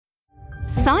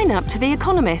Sign up to The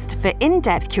Economist for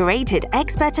in-depth curated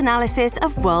expert analysis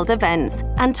of world events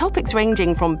and topics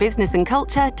ranging from business and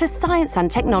culture to science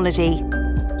and technology.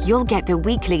 You'll get the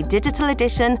weekly digital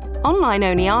edition,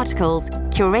 online-only articles,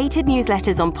 curated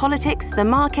newsletters on politics, the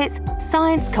markets,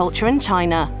 science, culture, and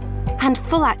China, and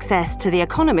full access to The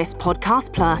Economist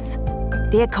Podcast Plus.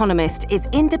 The Economist is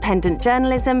independent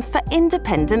journalism for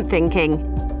independent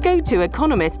thinking. Go to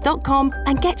economist.com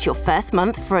and get your first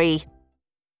month free.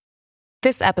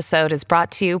 This episode is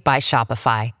brought to you by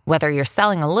Shopify. Whether you're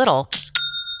selling a little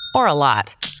or a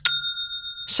lot,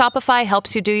 Shopify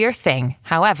helps you do your thing,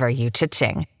 however you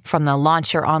cha-ching. From the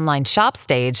launch your online shop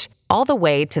stage, all the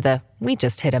way to the we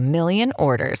just hit 1 million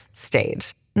orders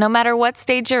stage. No matter what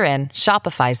stage you're in,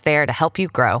 Shopify's there to help you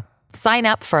grow. Sign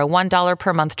up for a $1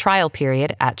 per month trial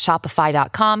period at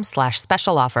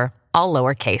shopify.com/special offer, all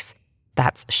lowercase.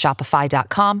 That's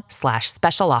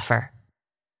shopify.com/special offer.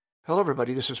 Hello,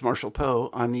 everybody. This is Marshall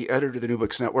Poe. I'm the editor of the New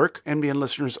Books Network. NBN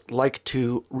listeners like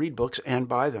to read books and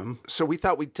buy them. So we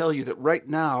thought we'd tell you that right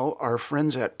now, our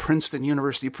friends at Princeton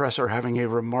University Press are having a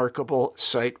remarkable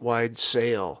site-wide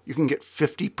sale. You can get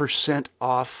 50%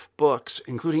 off books,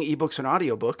 including ebooks and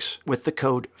audiobooks, with the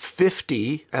code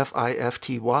 50,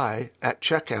 F-I-F-T-Y, at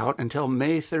checkout until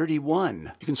May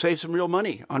 31. You can save some real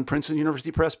money on Princeton University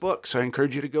Press books. I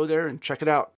encourage you to go there and check it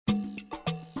out.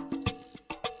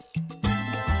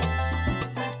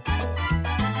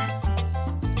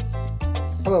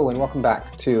 Hello and welcome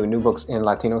back to New Books in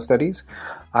Latino Studies.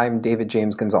 I'm David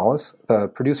James Gonzalez, the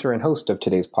producer and host of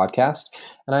today's podcast,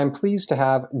 and I'm pleased to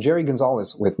have Jerry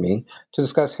Gonzalez with me to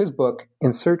discuss his book,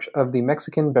 In Search of the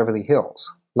Mexican Beverly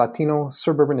Hills, Latino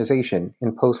Suburbanization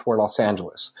in Postwar Los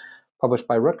Angeles, published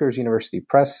by Rutgers University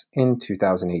Press in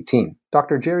 2018.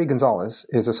 Dr. Jerry Gonzalez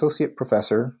is Associate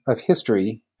Professor of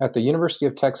History at the University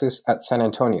of Texas at San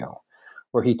Antonio,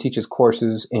 where he teaches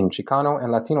courses in Chicano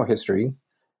and Latino history,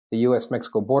 the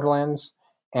U.S.-Mexico borderlands,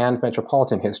 and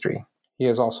metropolitan history. He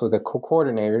is also the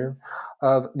co-coordinator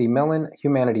of the Mellon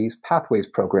Humanities Pathways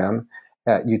program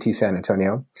at UT San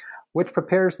Antonio, which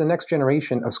prepares the next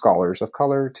generation of scholars of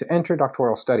color to enter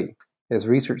doctoral study. His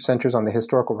research centers on the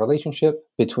historical relationship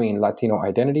between Latino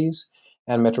identities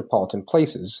and metropolitan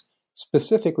places,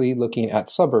 specifically looking at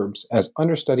suburbs as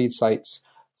understudied sites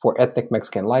for ethnic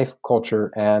Mexican life,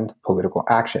 culture, and political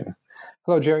action.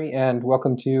 Hello, Jerry, and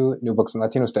welcome to New Books in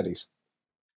Latino Studies.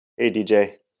 Hey,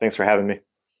 DJ. Thanks for having me.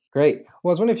 Great.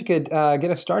 Well, I was wondering if you could get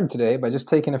us started today by just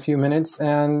taking a few minutes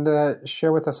and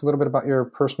share with us a little bit about your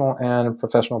personal and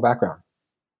professional background.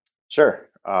 Sure.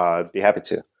 I'd be happy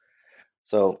to.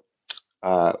 So,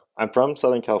 I'm from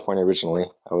Southern California originally.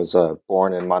 I was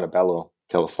born in Montebello,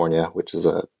 California, which is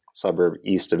a suburb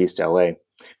east of East LA.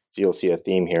 So you'll see a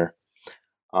theme here.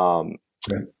 Okay.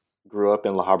 Grew up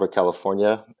in La Habra,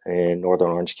 California, in northern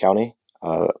Orange County,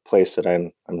 a place that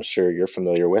I'm sure you're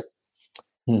familiar with.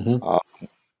 Mm-hmm.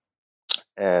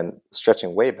 And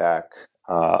stretching way back,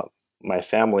 my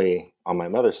family on my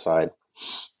mother's side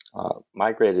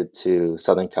migrated to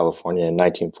Southern California in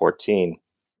 1914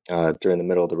 during the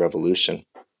middle of the Revolution.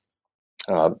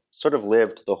 Sort of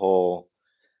lived the whole,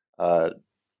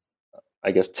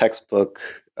 textbook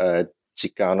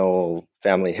Chicano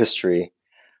family history.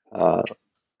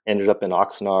 Ended up in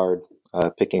Oxnard,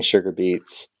 picking sugar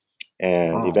beets,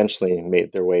 and eventually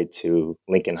made their way to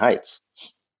Lincoln Heights.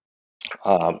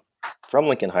 From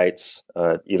Lincoln Heights,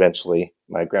 eventually,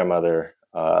 my grandmother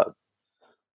got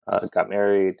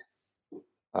married,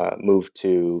 moved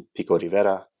to Pico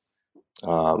Rivera,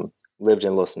 lived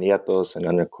in Los Nietos and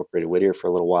unincorporated Whittier for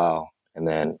a little while, and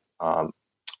then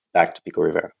back to Pico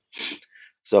Rivera.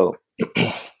 So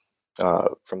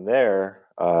from there,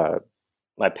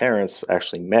 my parents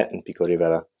actually met in Pico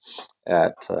Rivera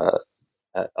at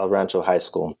El Rancho High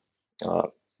School.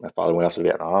 My father went off to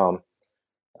Vietnam.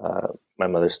 My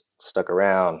mother stuck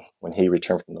around when he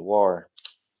returned from the war.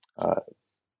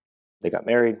 They got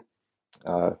married,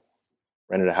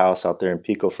 rented a house out there in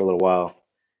Pico for a little while,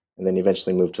 and then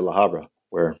eventually moved to La Habra,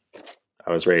 where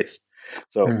I was raised.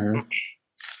 So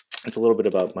it's a little bit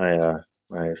about my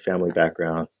family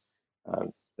background.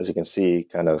 As you can see,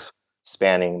 kind of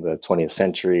spanning the 20th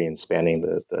century and spanning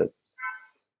the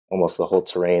almost the whole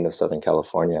terrain of Southern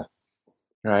California.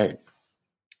 Right.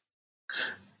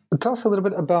 Tell us a little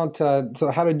bit about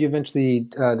so how did you eventually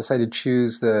decide to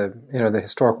choose the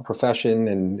historical profession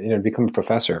and become a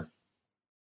professor?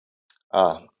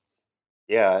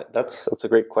 Yeah, that's a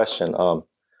great question.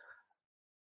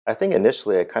 I think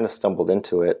initially I kind of stumbled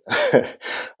into it.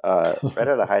 Right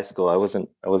out of high school, I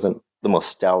wasn't the most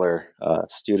stellar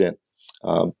student,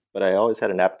 but I always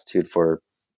had an aptitude for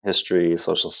history,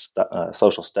 social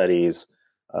studies,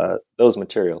 those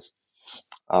materials.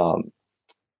 Um,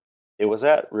 it was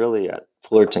at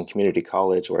Fullerton Community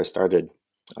College where I started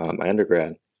my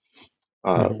undergrad,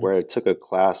 where I took a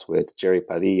class with Jerry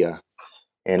Padilla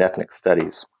in ethnic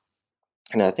studies.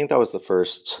 And I think that was the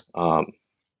first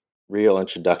real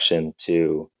introduction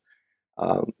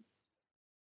um,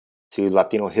 to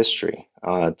Latino history,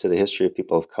 to the history of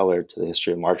people of color, to the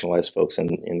history of marginalized folks in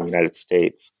the United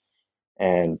States.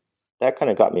 And that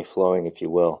kind of got me flowing, if you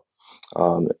will.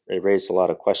 It raised a lot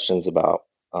of questions about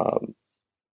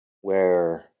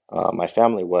where my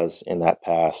family was in that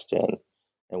past, and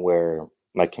where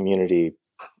my community,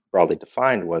 broadly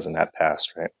defined, was in that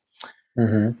past, right?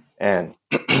 Mm-hmm. And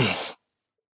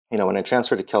when I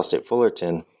transferred to Cal State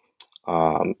Fullerton,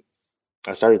 I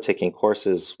started taking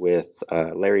courses with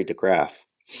Larry DeGraff,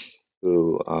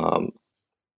 who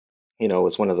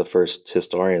was one of the first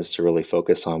historians to really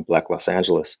focus on Black Los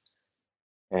Angeles.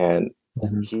 And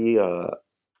he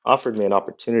offered me an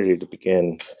opportunity to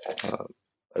begin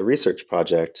a research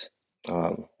project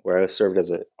where I served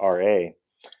as a RA,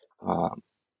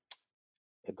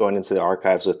 going into the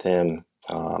archives with him,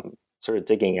 sort of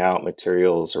digging out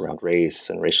materials around race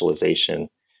and racialization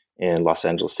in Los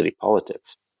Angeles city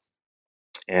politics.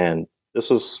 And this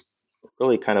was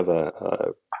really kind of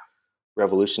a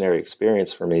revolutionary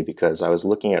experience for me, because I was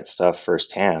looking at stuff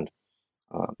firsthand,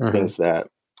 things that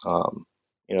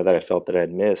that I felt that I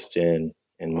had missed in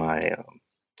my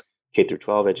K through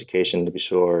 12 education, to be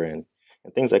sure, and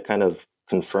things that kind of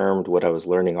confirmed what I was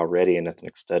learning already in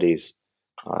ethnic studies,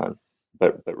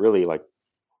 but really like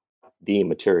the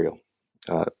material.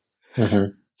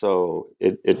 So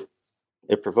it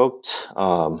provoked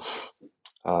a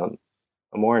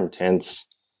more intense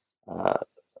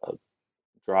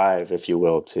drive, if you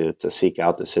will, to seek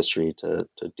out this history, to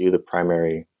do the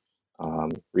primary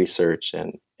research,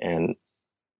 and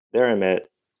there I met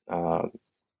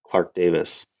Clark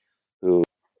Davis, who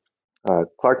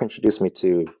Clark introduced me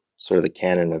to sort of the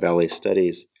canon of LA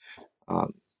studies,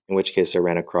 in which case I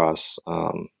ran across,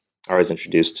 I was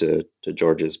introduced to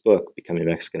George's book, Becoming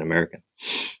Mexican American.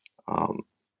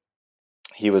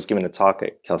 He was giving a talk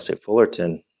at Cal State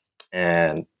Fullerton,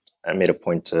 and I made a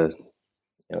point to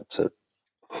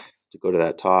go to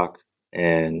that talk,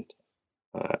 and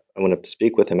I went up to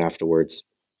speak with him afterwards,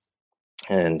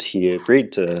 and he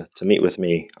agreed to meet with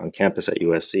me on campus at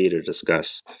USC to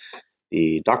discuss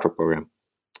the doctoral program.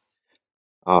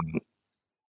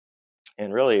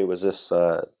 And really, it was this,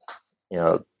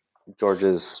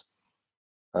 George's,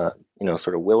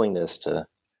 sort of willingness to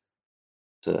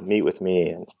meet with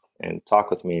me and talk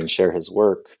with me and share his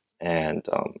work, and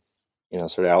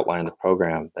sort of outline the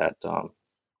program that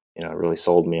really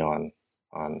sold me on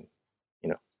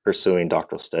pursuing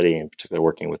doctoral study, in particular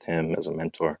working with him as a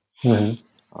mentor.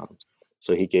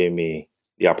 So he gave me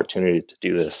the opportunity to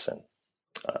do this, and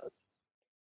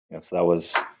so that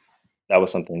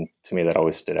was something to me that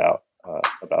always stood out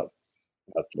about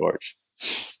George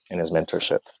and his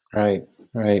mentorship. Right.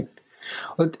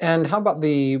 And how about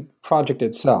the project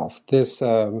itself? This,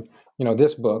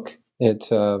 this book,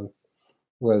 it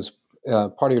was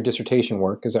part of your dissertation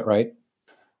work, is that right?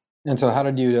 And so, how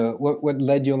did you? What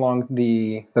led you along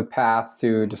the path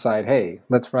to decide, hey,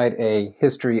 let's write a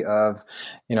history of,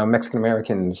 Mexican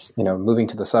Americans, moving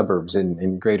to the suburbs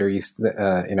in Greater East,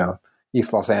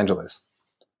 East Los Angeles?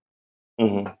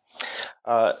 Mm-hmm.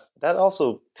 That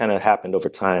also kind of happened over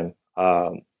time.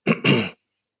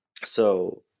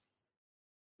 So,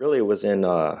 really, it was in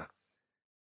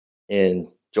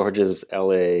George's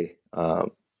LA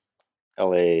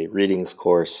readings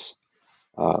course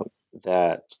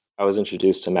that I was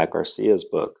introduced to Matt Garcia's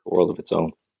book, A World of Its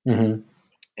Own.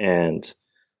 And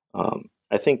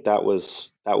I think that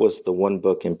was the one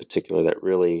book in particular that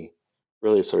really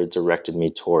sort of directed me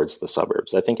towards the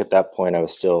suburbs. I think at that point I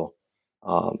was still,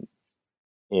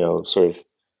 sort of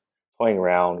toying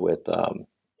around with,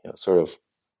 sort of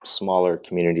smaller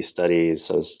community studies.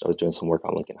 I was doing some work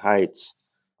on Lincoln Heights,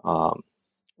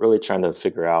 really trying to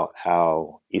figure out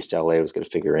how East LA was going to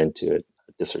figure into a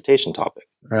dissertation topic.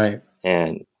 Right.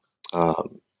 And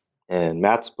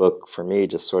Matt's book for me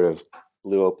just sort of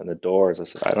blew open the doors. I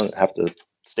said, I don't have to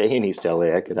stay in East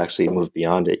LA. I could actually move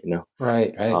beyond it,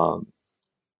 Right.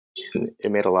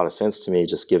 It made a lot of sense to me,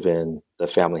 just given the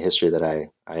family history that I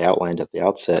outlined at the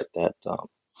outset, that,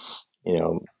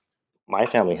 my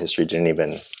family history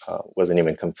wasn't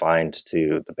even confined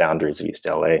to the boundaries of East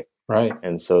LA. Right.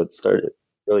 And so it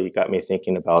really got me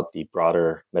thinking about the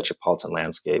broader metropolitan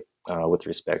landscape with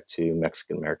respect to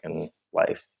Mexican American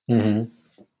life. I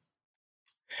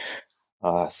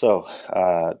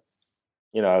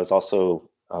was also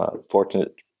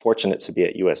fortunate to be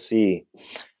at USC.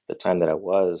 The time that I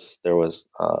was, there was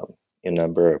a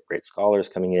number of great scholars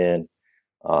coming in.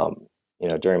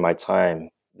 During my time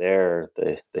there,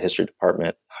 the history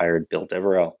department hired Bill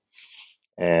Deverell,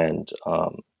 and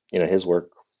his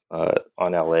work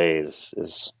on LA is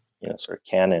sort of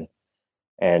canon,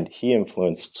 and he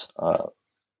influenced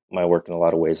my work in a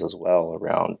lot of ways as well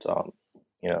around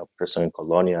pursuing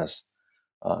colonias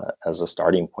as a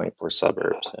starting point for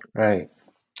suburbs. Right.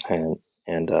 And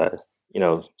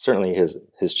certainly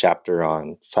his chapter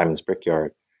on Simon's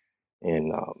Brickyard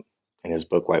in his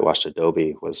book Whitewashed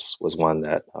Adobe was one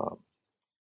that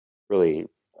really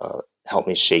helped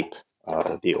me shape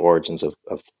the origins of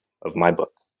my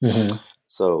book. Mm-hmm.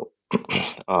 So,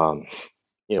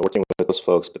 working with those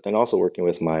folks, but then also working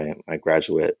with my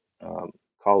graduate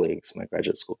colleagues, my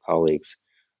graduate school colleagues.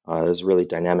 There's a really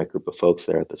dynamic group of folks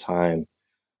there at the time,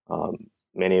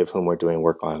 many of whom were doing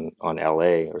work on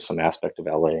LA or some aspect of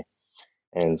LA.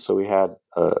 And so we had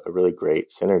a really great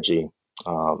synergy,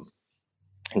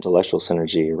 intellectual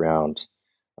synergy around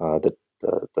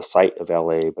the site of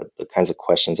LA, but the kinds of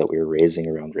questions that we were raising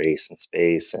around race and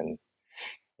space and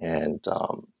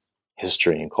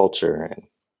history and culture.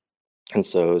 And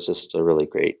so it was just a really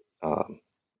great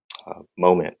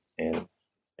moment in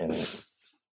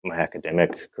my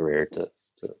academic career to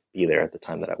be there at the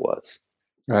time that I was.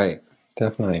 Right,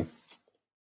 definitely.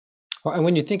 Well, and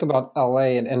when you think about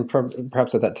LA and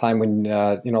perhaps at that time when,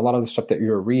 a lot of the stuff that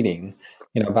you were reading,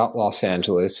 about Los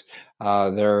Angeles,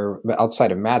 there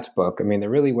outside of Matt's book, I mean, there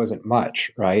really wasn't much,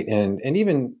 right? And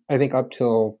even I think up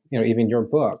till, even your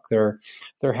book, there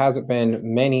hasn't been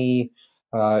many,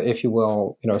 if you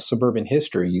will, suburban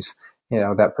histories,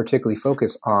 that particularly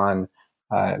focus on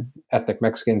ethnic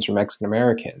Mexicans or Mexican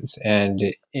Americans. And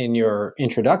in your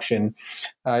introduction,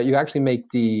 you actually make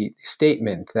the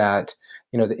statement that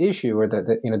the issue or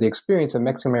the experience of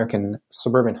Mexican American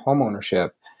suburban homeownership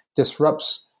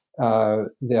disrupts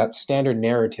that standard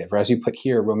narrative, or as you put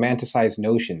here, romanticized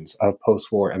notions of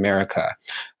post-war America.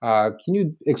 Can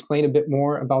you explain a bit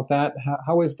more about that?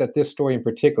 How is that this story in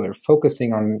particular,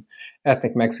 focusing on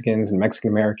ethnic Mexicans and Mexican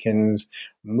Americans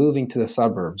moving to the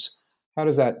suburbs, how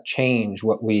does that change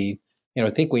what we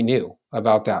think we knew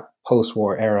about that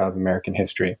post-war era of American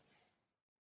history?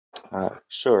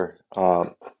 Sure.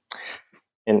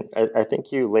 And I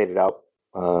think you laid it out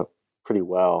pretty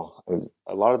well. I mean,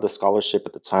 a lot of the scholarship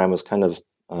at the time was kind of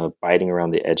biting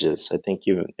around the edges. I think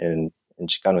even in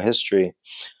Chicano history,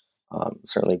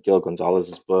 certainly Gil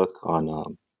Gonzalez's book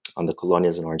on the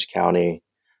colonias in Orange County,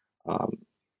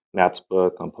 Matt's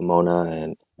book on Pomona,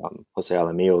 and Jose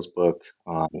Alamillo's book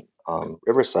on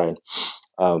Riverside.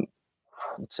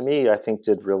 To me, I think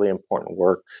did really important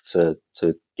work to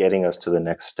getting us to the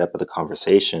next step of the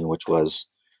conversation, which was,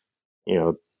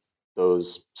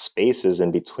 those spaces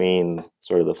in between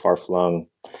sort of the far-flung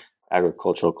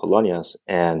agricultural colonias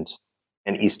and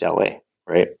East LA,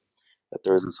 right? That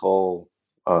there's this whole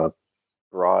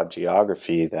broad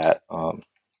geography that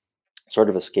sort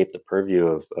of escaped the purview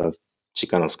of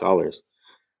Chicano scholars.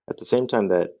 At the same time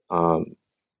that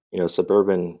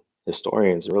suburban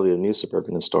historians, really the new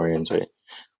suburban historians, right,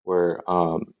 were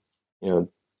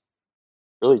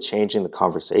really changing the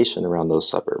conversation around those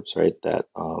suburbs, right? That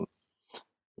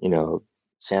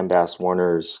Sam Bass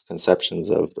Warner's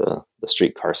conceptions of the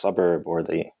streetcar suburb or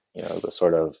the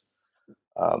sort of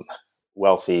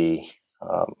wealthy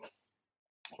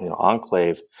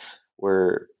enclave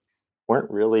weren't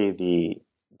really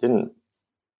didn't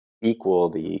equal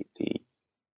the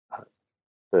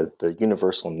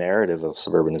universal narrative of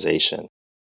suburbanization.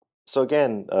 So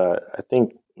again, I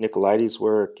think Nicolaides'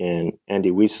 work and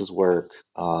Andy Weiss's work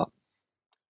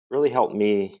really helped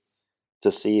me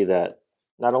to see that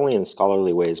not only in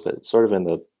scholarly ways, but sort of in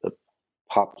the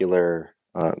popular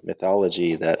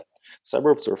mythology, that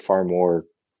suburbs were far more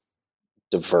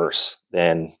diverse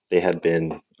than they had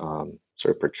been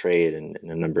sort of portrayed in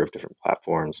a number of different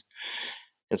platforms.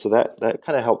 And so that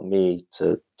kind of helped me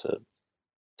to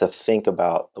think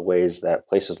about the ways that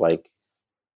places like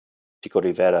Pico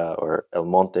Rivera or El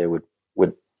Monte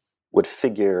would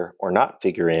figure or not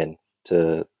figure in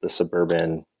to the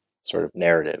suburban sort of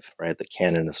narrative, right? The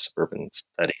canon of suburban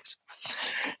studies.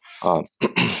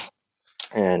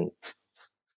 And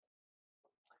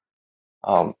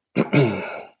I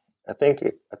think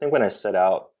when I set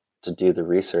out to do the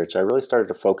research, I really started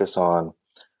to focus on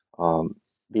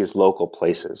these local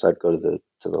places. I'd go to the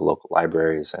local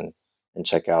libraries and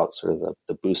check out sort of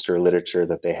the booster literature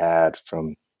that they had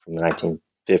from the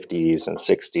 1950s and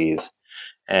 60s,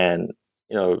 and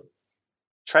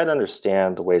try to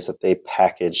understand the ways that they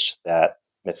packaged that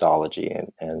mythology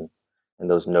and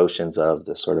those notions of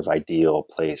the sort of ideal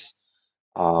place.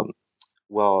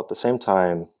 Well, at the same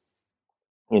time,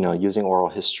 using oral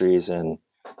histories and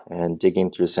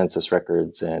digging through census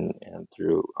records and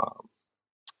through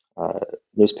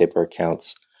newspaper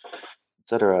accounts,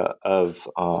 etc., of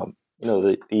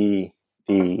the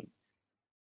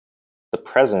the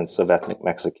presence of ethnic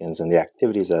Mexicans and the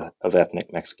activities of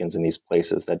ethnic Mexicans in these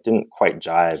places that didn't quite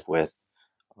jive with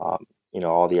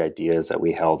all the ideas that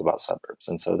we held about suburbs.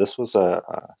 And so this was a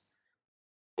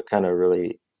kind of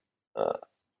really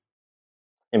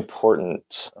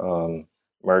important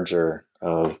merger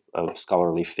of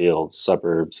scholarly fields,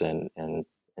 suburbs, and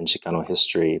Chicano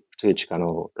history, particularly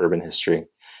Chicano urban history,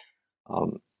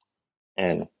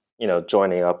 and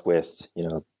joining up with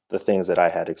the things that I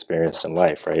had experienced in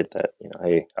life, right? That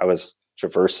I was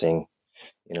traversing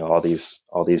all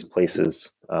these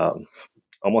places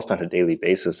almost on a daily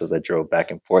basis as I drove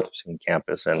back and forth between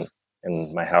campus and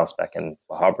my house back in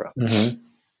La Habra. Mm-hmm.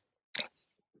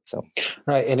 So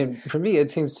right, and for me, it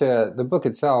seems to the book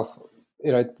itself,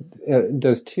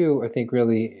 does two, I think,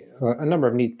 really a number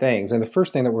of neat things. And the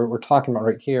first thing that we're talking about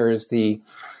right here is the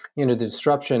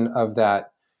disruption of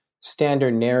that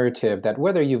standard narrative that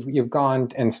whether you've gone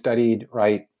and studied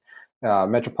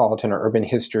metropolitan or urban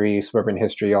history, suburban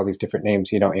history, all these different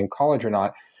names, in college or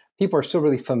not, people are still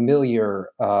really familiar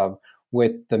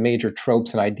with the major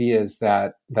tropes and ideas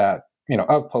that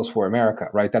of post-war America,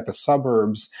 right? That the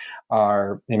suburbs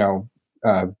are,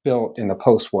 built in the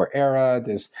post-war era.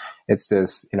 It's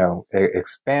this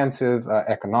expansive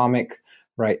economic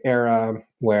era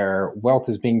where wealth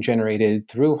is being generated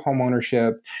through home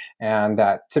ownership, and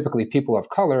that typically people of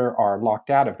color are locked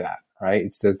out of that. Right?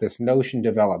 It's this notion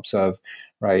develops of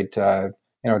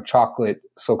chocolate,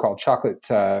 so-called chocolate,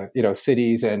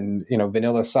 cities and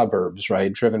vanilla suburbs,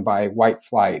 right? Driven by white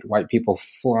flight, white people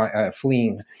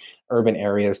fleeing urban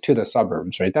areas to the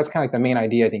suburbs, right? That's kind of like the main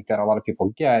idea I think that a lot of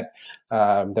people get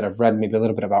that have read maybe a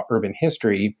little bit about urban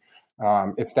history.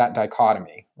 It's that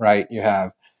dichotomy, right? You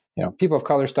have people of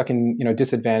color stuck in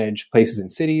disadvantaged places in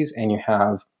cities, and you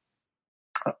have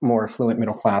more affluent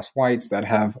middle class whites that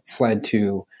have fled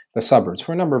to the suburbs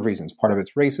for a number of reasons. Part of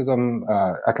it's racism,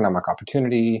 economic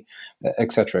opportunity,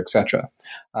 et cetera, et cetera.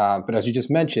 But as you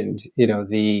just mentioned,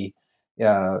 your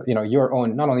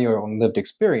own, not only your own lived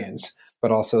experience,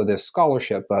 but also this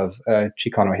scholarship of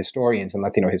Chicano historians and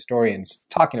Latino historians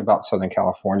talking about Southern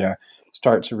California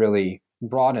start to really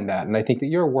broaden that. And I think that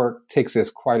your work takes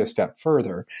this quite a step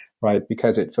further, right?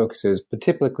 Because it focuses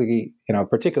particularly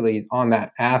on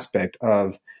that aspect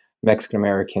of Mexican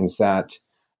Americans that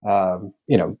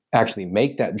actually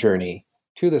make that journey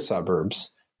to the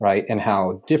suburbs, right? And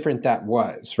how different that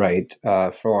was, right?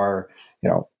 For,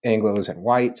 Anglos and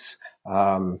whites,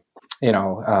 and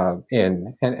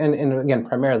again,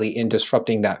 primarily in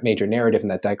disrupting that major narrative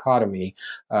and that dichotomy,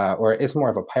 or it's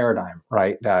more of a paradigm,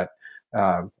 right? That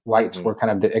whites were kind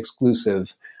of the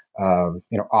exclusive,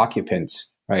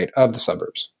 occupants, right, of the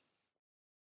suburbs.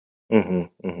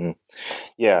 Mm-hmm, mm-hmm.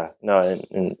 Yeah, no,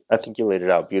 and I think you laid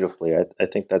it out beautifully. I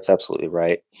think that's absolutely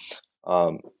right.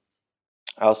 I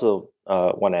also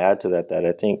want to add to that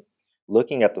I think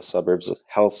looking at the suburbs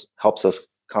helps us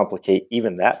complicate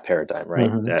even that paradigm, right?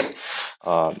 Mm-hmm.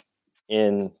 That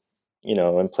in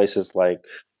places like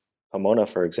Pomona,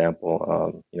 for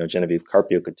example, Genevieve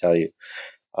Carpio could tell you,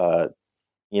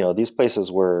 these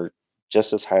places were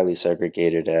just as highly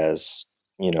segregated as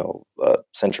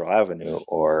Central Avenue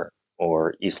or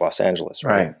East Los Angeles,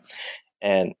 right?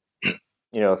 And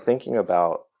thinking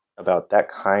about that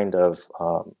kind of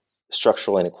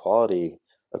structural inequality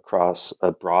across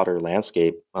a broader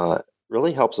landscape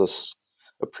really helps us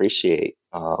appreciate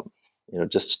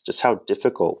just how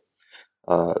difficult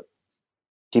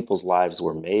people's lives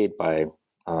were made by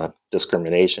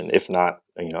discrimination, if not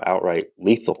outright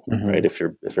lethal, Mm-hmm. right? If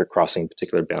you're crossing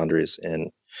particular boundaries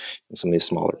in some of these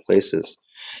smaller places.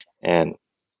 And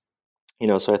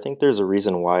so I think there's a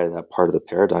reason why that part of the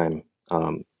paradigm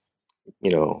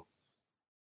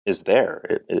is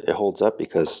there. It holds up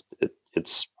because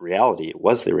it's reality. It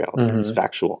was the reality. Mm-hmm. It's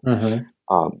factual.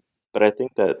 Mm-hmm. But I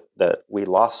think that we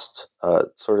lost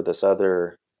sort of this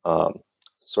other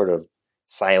sort of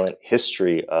silent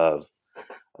history of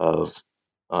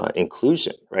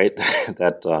inclusion, right?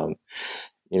 that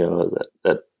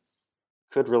that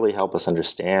could really help us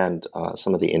understand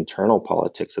some of the internal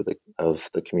politics of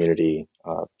the community,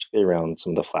 particularly around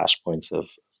some of the flashpoints of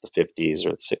the 50s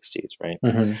or the 60s, right?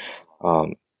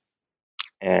 Mm-hmm.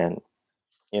 And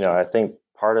I think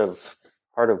part of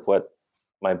what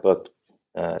my book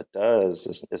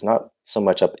does is not so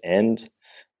much upend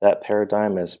that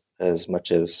paradigm as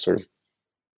much as sort of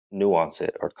nuance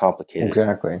it or complicate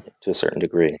Exactly. it to a certain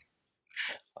degree.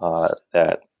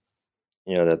 That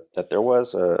that there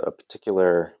was a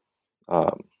particular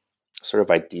sort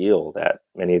of ideal that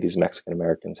many of these Mexican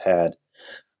Americans had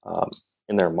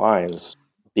in their minds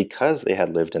because they had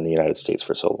lived in the United States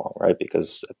for so long, right?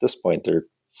 Because at this point, they're,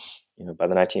 by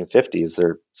the 1950s,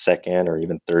 they're second or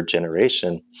even third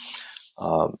generation,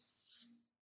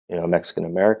 Mexican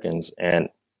Americans, and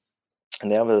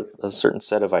they have a certain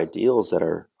set of ideals that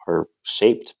are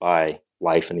shaped by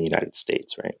life in the United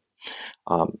States, right?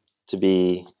 To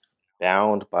be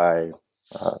bound by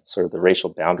sort of the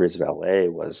racial boundaries of LA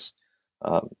was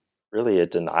really a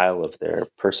denial of their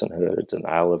personhood, a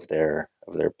denial of their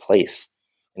place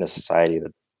in a society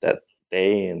that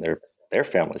they and their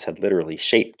families had literally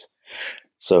shaped.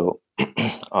 So,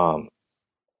 I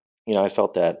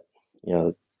felt that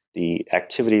the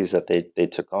activities that they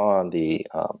took on, the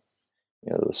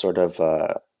sort of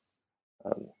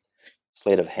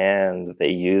sleight of hand that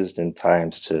they used in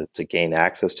times to gain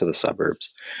access to the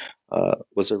suburbs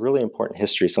was a really important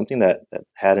history, something that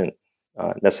hadn't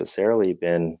necessarily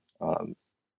been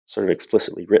sort of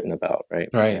explicitly written about, right?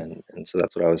 Right. And so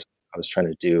that's what I was trying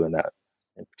to do in that,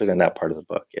 in particular in that part of the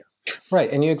book. Yeah.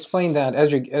 Right, and you explained that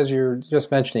as you're just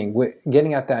mentioning,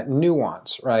 getting at that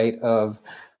nuance, right, of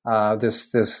this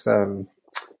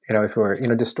if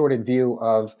we're distorted view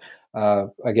of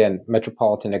again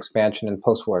metropolitan expansion in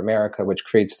post-war America, which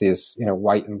creates these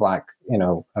white and black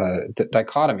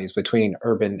dichotomies between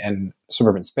urban and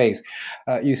suburban space.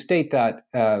 You state that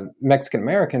Mexican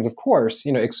Americans, of course,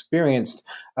 experienced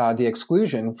the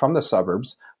exclusion from the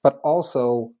suburbs, but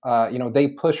also they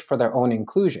push for their own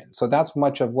inclusion. So that's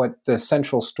much of what the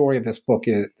central story of this book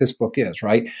is,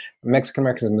 right? Mexican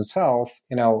Americans themselves,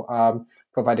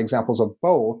 provide examples of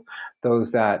both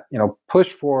those that push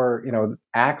for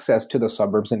access to the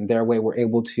suburbs, and their way were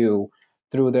able to,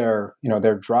 through their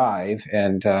their drive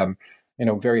and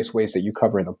various ways that you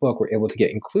cover in the book, were able to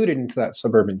get included into that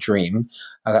suburban dream,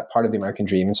 that part of the American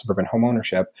dream and suburban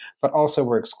homeownership, but also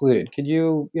were excluded. Could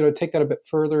you take that a bit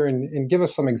further and give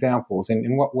us some examples?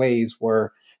 In what ways do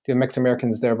Mexican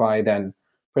Americans thereby then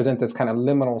present this kind of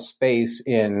liminal space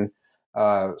in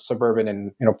suburban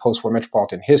and post-war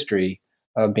metropolitan history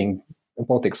of being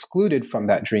both excluded from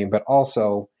that dream, but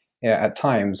also at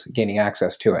times gaining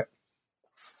access to it?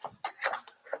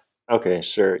 Okay,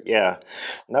 sure. Yeah.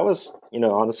 And that was,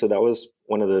 honestly, that was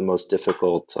one of the most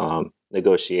difficult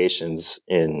negotiations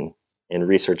in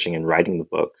researching and writing the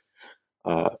book,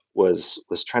 was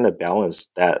trying to balance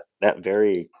that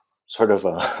very sort of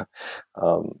I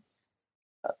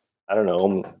don't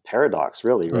know, paradox,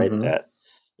 really, right? Mm-hmm. That,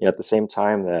 at the same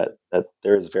time that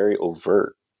there's very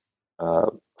overt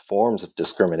forms of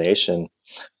discrimination,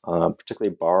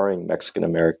 particularly barring Mexican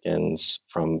Americans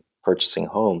from purchasing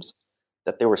homes,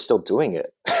 that they were still doing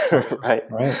it, right?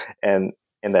 And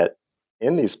that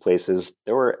in these places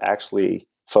there were actually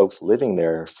folks living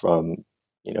there from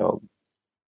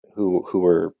who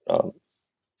were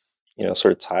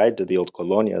sort of tied to the old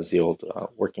colonias, the old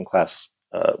working class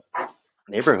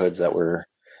neighborhoods that were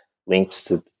linked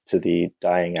to the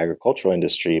dying agricultural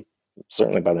industry,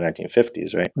 certainly by the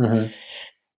 1950s, right? Mm-hmm.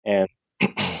 And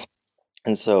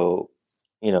and so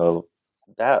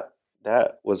that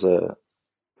was a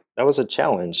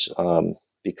challenge,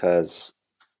 because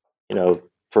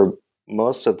for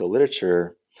most of the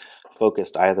literature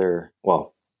focused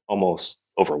almost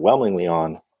overwhelmingly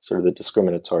on sort of the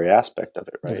discriminatory aspect of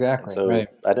it, right? Exactly. And so right.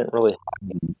 I didn't really have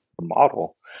a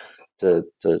model to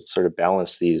sort of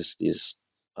balance these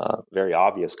very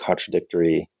obvious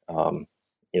contradictory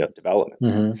developments.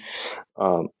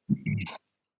 Mm-hmm.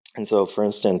 And so, for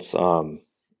instance,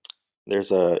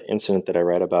 there's a incident that I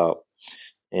read about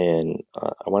in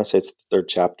I want to say it's the third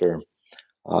chapter,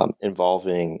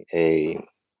 involving a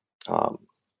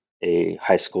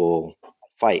high school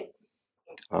fight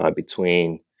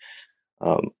between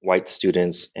white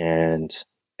students and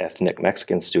ethnic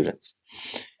Mexican students,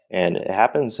 and it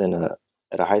happens at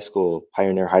a high school,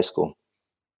 Pioneer High School,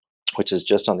 which is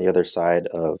just on the other side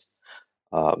of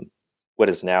what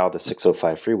is now the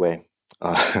 605 freeway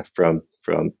from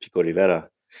Pico Rivera.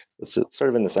 It's sort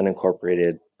of in this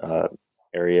unincorporated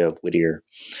area of Whittier,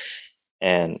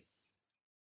 and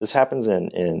this happens in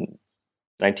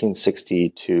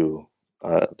 1962,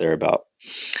 thereabout.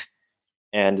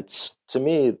 And to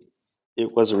me,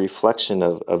 it was a reflection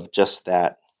of just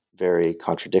that very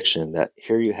contradiction, that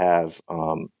here you have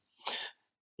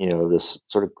this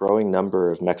sort of growing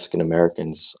number of Mexican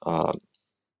Americans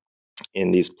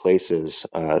in these places.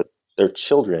 Their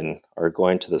children are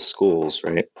going to the schools,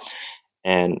 right?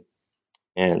 And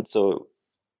so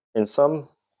in some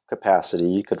capacity,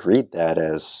 you could read that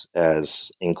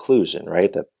as inclusion,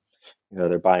 right? That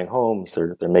they're buying homes,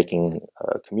 they're making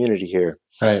a community here,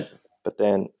 Right. but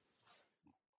then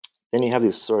then you have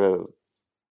these sort of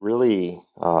really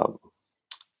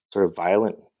sort of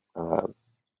violent, uh,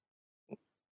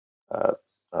 uh,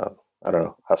 uh, I don't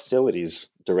know, hostilities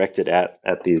directed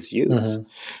at these youths,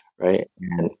 Mm-hmm. right?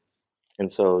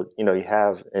 And so, you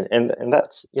have, and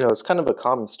that's, it's kind of a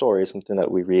common story, something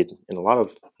that we read in a lot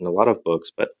of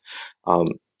books, but um,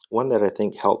 one that I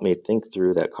think helped me think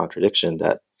through that contradiction,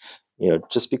 that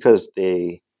just because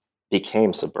they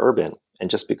became suburban and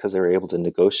just because they were able to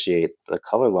negotiate the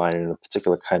color line in a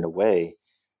particular kind of way,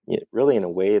 really in a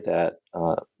way that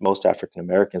most African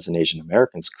Americans and Asian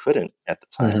Americans couldn't at the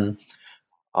time,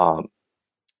 Mm-hmm. um,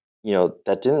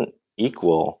 that didn't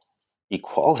equal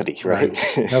equality, right?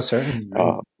 Right. No, certainly.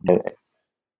 Right. uh,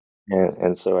 and,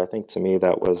 and so I think to me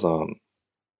that was that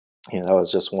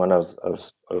was just one of a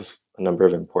number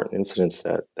of important incidents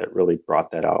that really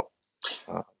brought that out,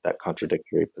 that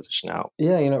contradictory position out.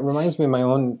 Yeah, it reminds me of my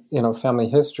own, family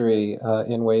history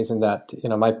in ways in that,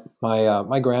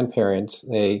 my grandparents,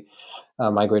 they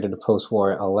migrated to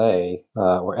post-war LA,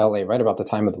 or LA right about the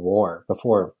time of the war,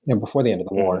 before the end of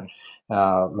the war.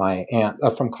 Hmm. My aunt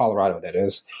from Colorado, that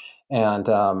is, and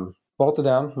both of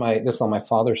them, this is on my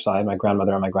father's side, my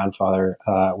grandmother and my grandfather,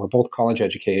 were both college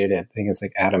educated at, I think it's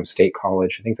like Adams State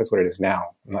College. I think that's what it is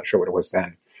now. I'm not sure what it was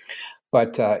then.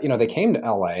 But they came to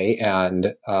LA,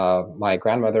 and my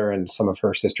grandmother and some of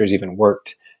her sisters even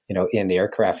worked, in the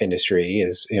aircraft industry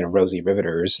as Rosie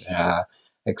Riveters,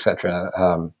 etc.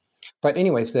 But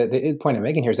anyways, the point I'm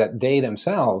making here is that they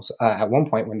themselves, at one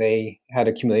point, when they had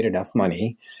accumulated enough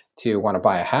money to want to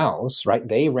buy a house, right,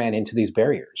 they ran into these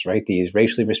barriers, right, these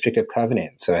racially restrictive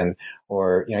covenants,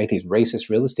 or these racist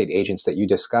real estate agents that you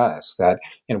discussed that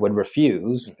would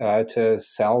refuse to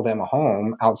sell them a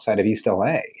home outside of East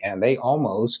LA, and they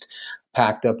almost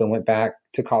packed up and went back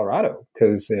to Colorado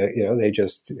because they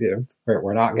just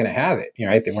we're not going to have it,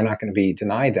 right? We're not going to be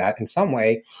denied that in some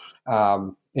way.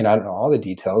 I don't know all the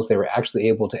details. They were actually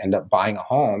able to end up buying a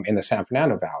home in the San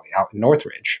Fernando Valley out in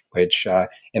Northridge, which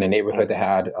in a neighborhood that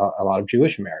had a lot of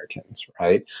Jewish Americans,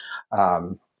 right?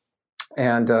 So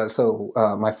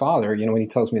my father, when he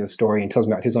tells me the story and tells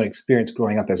me about his own experience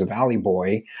growing up as a Valley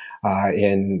boy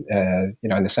in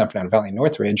the San Fernando Valley in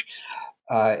Northridge,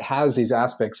 has these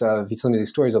aspects of, he tells me these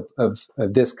stories of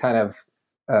this kind of,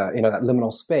 that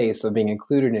liminal space of being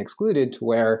included and excluded, to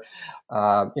where,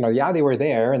 they were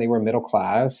there and they were middle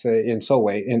class in some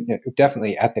way,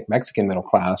 definitely ethnic Mexican middle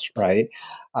class, right?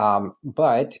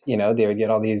 But, they would get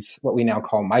all these, what we now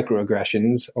call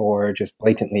microaggressions, or just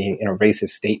blatantly, racist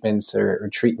statements or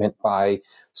treatment by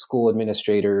school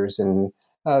administrators, and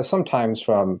sometimes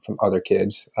from other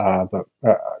kids, but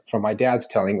from my dad's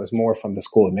telling, it was more from the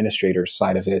school administrator's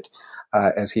side of it,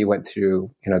 as he went through,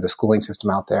 the schooling system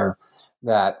out there,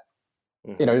 that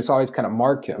it's always kind of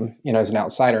marked him, as an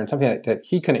outsider, and something that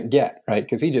he couldn't get, right?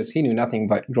 Because he knew nothing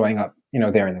but growing up,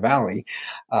 there in the Valley.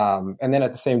 And then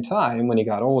at the same time, when he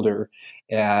got older,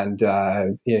 and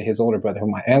his older brother, who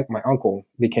my uncle,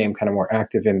 became kind of more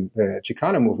active in the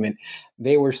Chicano movement,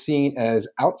 they were seen as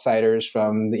outsiders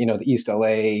from the East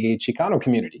LA Chicano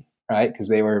community, right? Because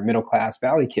they were middle class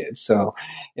Valley kids. So,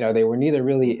 they were neither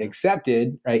really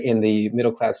accepted, right, in the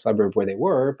middle class suburb where they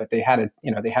were, but they had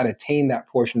to attain that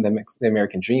portion of the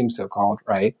American dream, so called,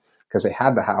 right? Because they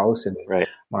had the house, and Right.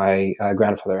 my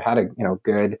grandfather had a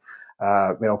good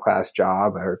middle class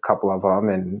job, or a couple of them,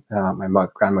 and my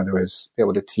grandmother was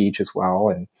able to teach as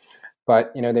well,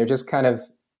 but they're just kind of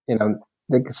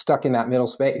they get stuck in that middle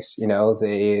space.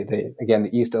 They again, the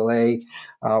East LA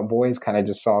boys kind of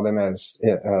just saw them as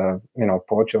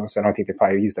pochos. I don't think they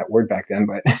probably used that word back then,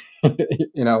 but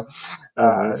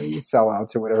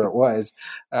sellouts or whatever it was,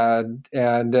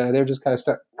 and they're just kind of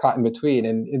stuck, caught in between.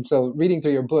 And so reading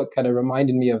through your book kind of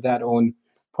reminded me of that own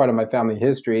part of my family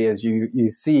history, as you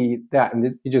see that, and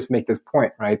you just make this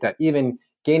point, right, that even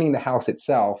gaining the house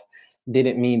itself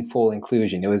didn't mean full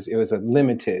inclusion. It was a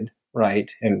limited, right,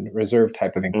 and reserved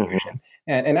type of inclusion.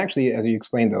 And actually, as you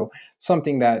explained, though,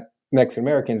 something that Mexican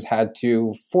Americans had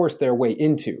to force their way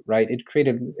into, right? It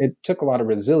took a lot of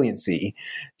resiliency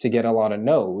to get a lot of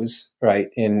no's, right,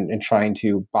 in trying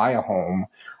to buy a home,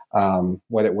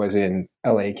 whether it was in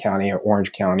LA County or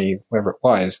Orange County, wherever it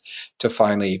was, to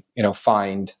finally,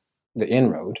 find the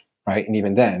inroad, right? And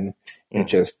even then, it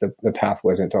just, the path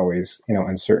wasn't always,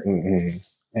 uncertain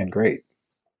and great.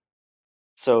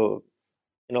 So,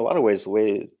 in a lot of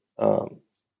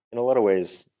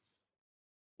ways,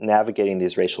 navigating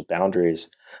these racial boundaries,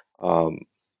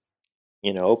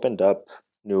 opened up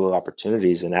new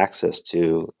opportunities and access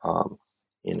to, a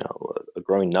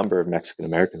growing number of Mexican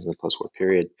Americans in the post-war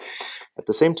period. At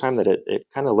the same time that it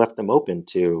kind of left them open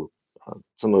to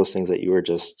some of those things that you were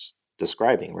just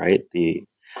describing, right? The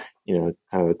kind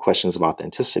of the questions of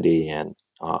authenticity and,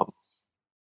 of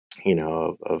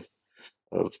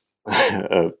of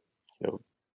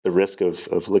the risk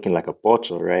of looking like a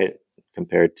pocho, right?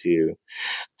 Compared to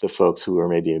folks who are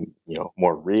maybe,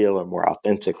 more real or more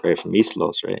authentic, right? From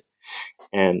Islos, right?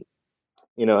 And,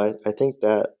 I think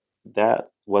that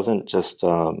wasn't just,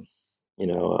 a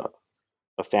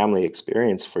family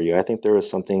experience for you. I think there was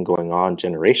something going on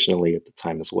generationally at the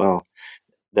time as well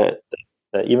that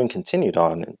that even continued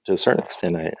on to a certain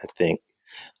extent. I think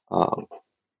um,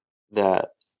 that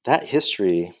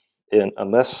history,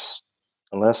 unless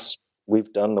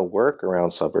we've done the work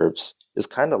around suburbs, is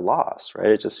kind of lost,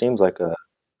 right? It just seems like a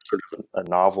sort of a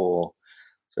novel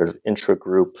sort of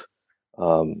intra-group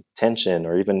tension,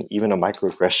 or even a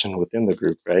microaggression within the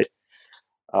group, right?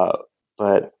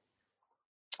 But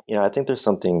I think there's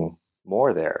something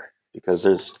more there, because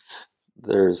there's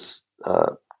there's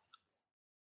a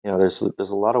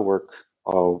lot of work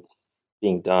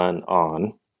being done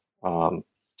on.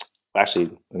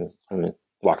 Actually, let me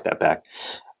walk that back.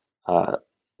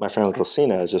 My friend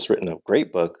Rosina has just written a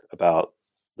great book about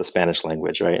the Spanish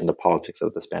language, right, and the politics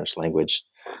of the Spanish language.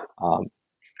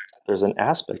 There's an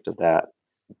aspect of that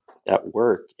at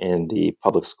work in the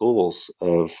public schools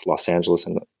of Los Angeles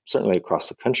and certainly across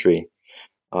the country,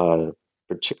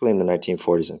 particularly in the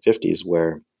 1940s and 50s,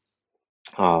 where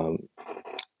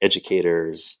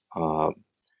educators,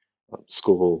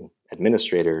 school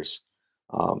administrators,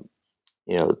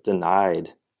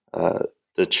 denied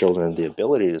the children the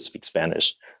ability to speak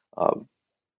Spanish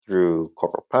through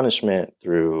corporal punishment,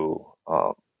 through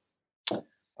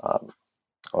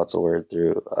what's the word?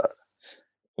 Through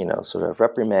sort of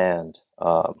reprimand,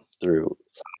 through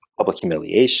public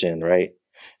humiliation, right?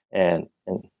 And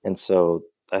so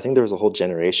I think there was a whole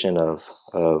generation of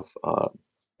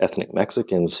ethnic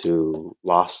Mexicans who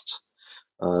lost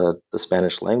the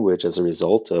Spanish language as a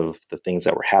result of the things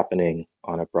that were happening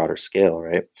on a broader scale,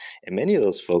 right? And many of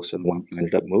those folks are the ones who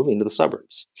ended up moving to the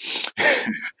suburbs,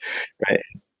 right?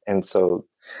 And so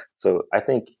I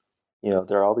think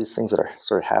there are all these things that are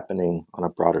sort of happening on a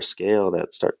broader scale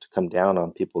that start to come down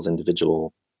on people's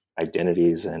individual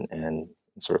identities and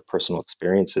sort of personal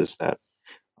experiences that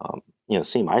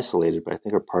seem isolated, but I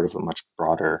think are part of a much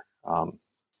broader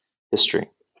history.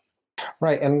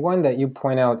 Right, and one that you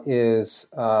point out is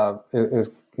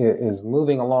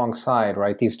moving alongside,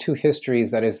 right? These two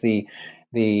histories, that is the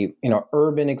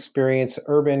urban experience,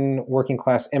 urban working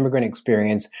class immigrant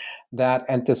experience, that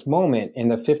at this moment in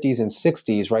the 50s and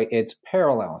 60s, right, it's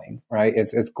paralleling, right?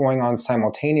 It's going on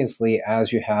simultaneously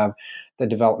as you have the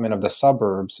development of the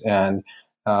suburbs, and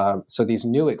so these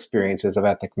new experiences of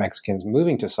ethnic Mexicans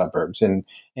moving to suburbs. And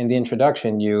in the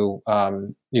introduction, you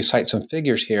cite some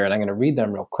figures here, and I'm going to read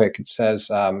them real quick. It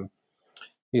says,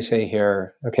 you say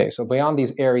here, okay, so beyond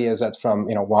these areas, that's from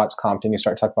Watts, Compton, you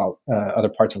start talking about other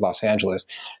parts of Los Angeles,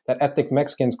 that ethnic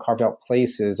Mexicans carved out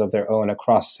places of their own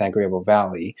across the San Gabriel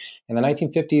Valley. In the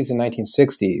 1950s and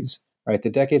 1960s, right, the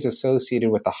decades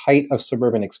associated with the height of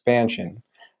suburban expansion,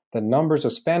 the numbers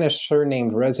of Spanish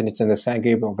surnamed residents in the San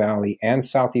Gabriel Valley and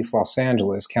Southeast Los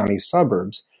Angeles County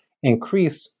suburbs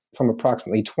increased from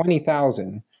approximately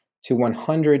 20,000 to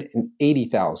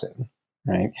 180,000,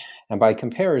 right? And by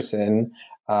comparison,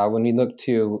 when we look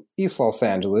to East Los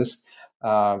Angeles,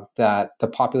 that the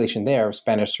population there,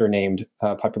 Spanish surnamed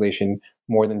population,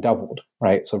 more than doubled,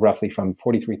 right? So roughly from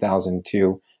 43,000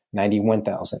 to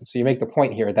 91,000. So you make the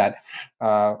point here that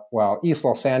while East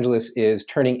Los Angeles is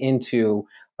turning into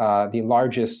the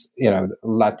largest,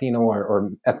 Latino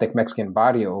or ethnic Mexican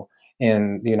barrio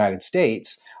in the United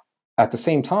States, at the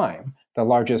same time, the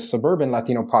largest suburban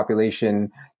Latino population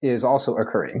is also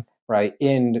occurring, right,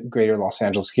 in greater Los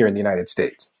Angeles here in the United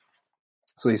States.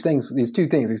 So these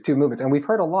two movements, and we've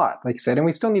heard a lot, like you said, and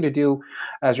we still need to do,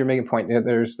 as you're making a point,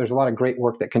 there's a lot of great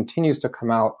work that continues to come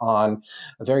out on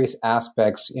various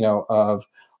aspects, of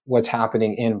what's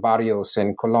happening in barrios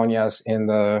and colonias in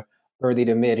the early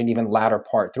to mid and even latter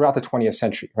part throughout the 20th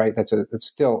century, right? It's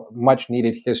still much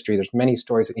needed history. There's many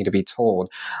stories that need to be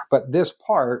told. But this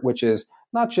part, which is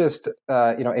not just,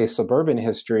 a suburban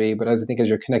history, but as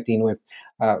you're connecting with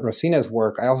Rosina's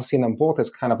work, I also see them both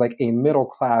as kind of like a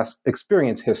middle-class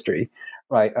experience history,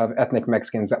 right, of ethnic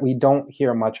Mexicans that we don't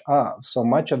hear much of. So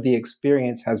much of the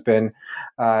experience has been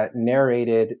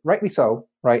narrated, rightly so,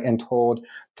 right, and told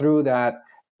through that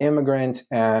immigrant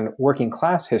and working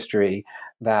class history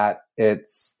that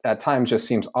it's at times just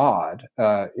seems odd,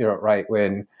 right,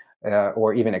 when,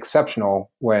 or even exceptional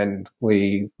when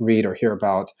we read or hear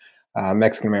about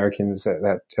Mexican Americans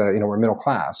that were middle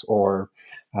class or,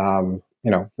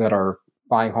 that are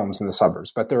buying homes in the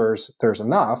suburbs. But there's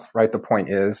enough, right? The point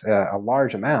is a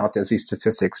large amount, as these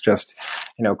statistics just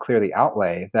clearly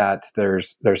outlay, that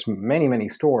there's many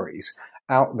stories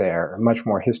out there, much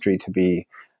more history to be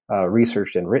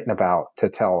researched and written about to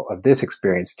tell of this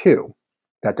experience too,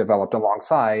 that developed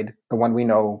alongside the one we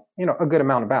know a good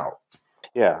amount about.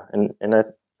 Yeah, and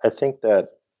I think that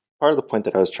part of the point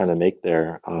that I was trying to make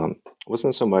there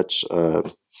wasn't so much a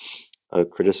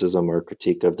criticism or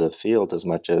critique of the field as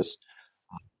much as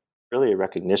really a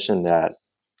recognition that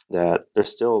there's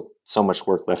still so much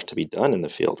work left to be done in the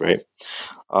field, right?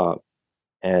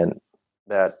 And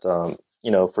that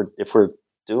if we're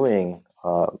doing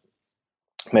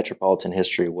metropolitan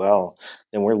history well,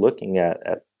 then we're looking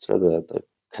at sort of the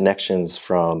connections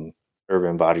from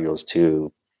urban barrios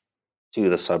to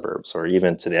the suburbs or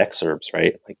even to the exurbs,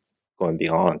 right? Like going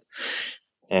beyond.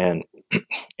 And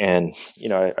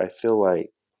I feel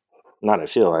like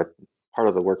part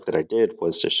of the work that I did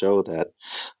was to show that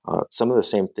some of the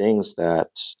same things that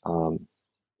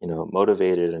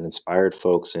motivated and inspired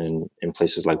folks in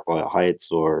places like Boyle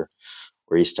Heights or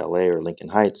East LA or Lincoln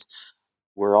Heights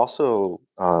were also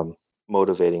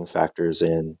motivating factors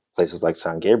in places like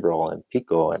San Gabriel and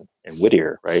Pico and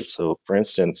Whittier, right? So, for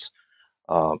instance,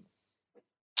 I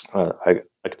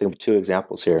could think of two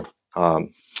examples here.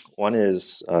 One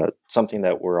is something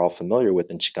that we're all familiar with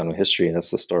in Chicano history, and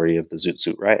that's the story of the Zoot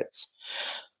Suit riots.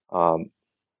 So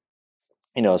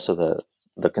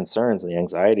the concerns and the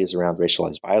anxieties around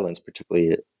racialized violence,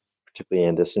 particularly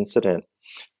in this incident,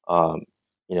 are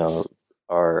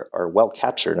well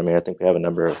captured. I mean, I think we have a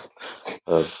number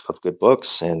of good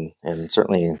books, and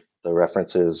certainly the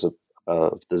references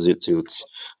of the Zoot Suits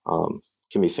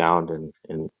can be found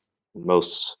in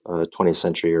most 20th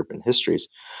century urban histories.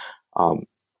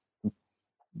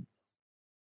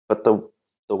 But the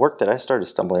work that I started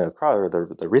stumbling across, or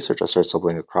the research I started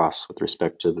stumbling across with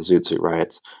respect to the Zoot Suit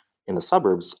riots in the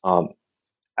suburbs, I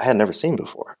had never seen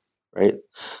before, right?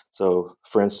 So,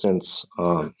 for instance,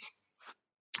 once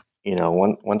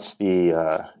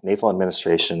the Naval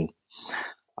Administration,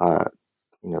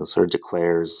 sort of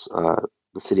declares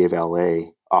the city of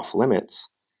LA off limits,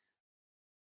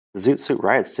 the Zoot Suit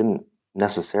riots didn't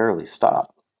necessarily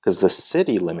stop because the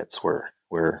city limits were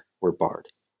barred.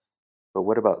 But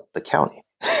what about the county?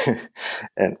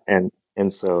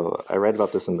 and so I read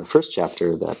about this in the first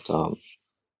chapter that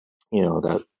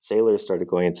that sailors started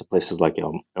going into places like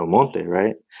El Monte,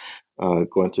 right?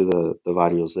 Going through the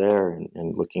barrios there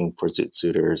and looking for Zoot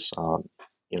Suiters,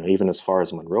 even as far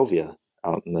as Monrovia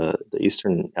out in the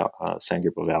eastern San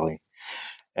Gabriel Valley.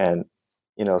 And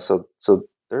so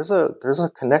there's a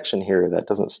connection here that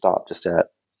doesn't stop just at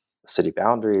city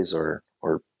boundaries or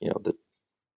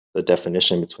the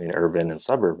definition between urban and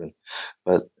suburban,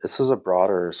 but this is a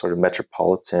broader sort of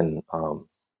metropolitan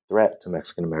threat to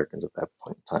Mexican Americans at that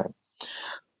point in time.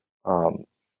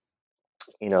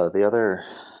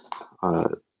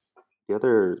 The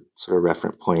other sort of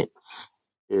reference point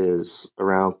is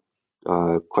around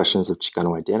questions of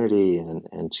Chicano identity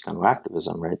and Chicano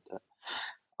activism, right?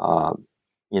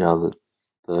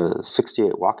 The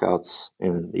 68 walkouts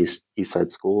in these East Side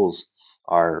schools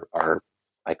are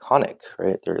iconic,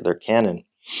 right? They're canon.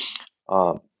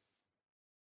 But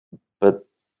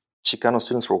Chicano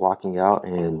students were walking out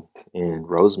in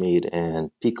Rosemead and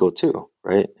Pico too,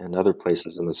 right? And other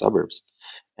places in the suburbs.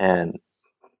 And,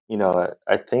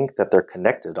 I think that they're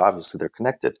connected. Obviously, they're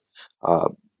connected.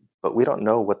 But we don't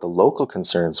know what the local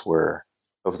concerns were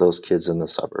of those kids in the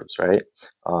suburbs, right?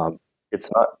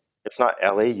 It's not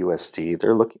LAUSD.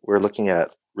 We're looking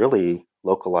at really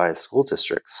localized school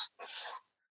districts.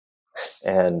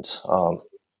 And,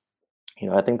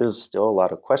 I think there's still a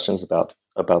lot of questions about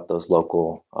those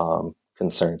local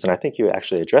concerns. And I think you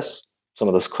actually address some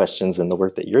of those questions in the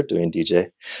work that you're doing, DJ.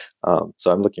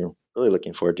 So I'm really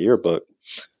looking forward to your book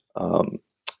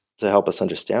to help us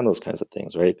understand those kinds of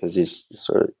things, right? Because these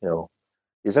sort of,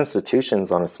 these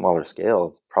institutions on a smaller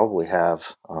scale probably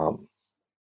have,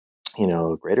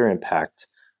 a greater impact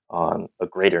on a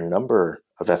greater number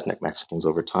of ethnic Mexicans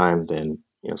over time than,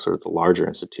 sort of the larger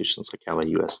institutions like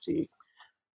LAUSD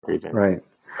or even. Right.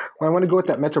 Well, I want to go with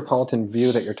that metropolitan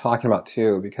view that you're talking about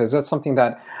too, because that's something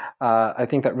that I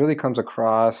think that really comes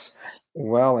across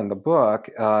well in the book,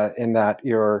 in that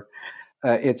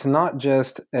it's not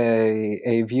just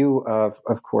a view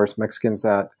of course, Mexicans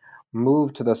that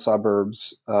move to the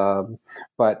suburbs,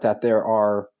 but that there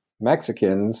are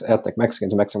Mexicans, ethnic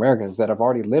Mexicans and Mexican Americans that have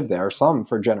already lived there, some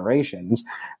for generations,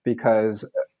 because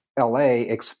LA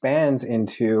expands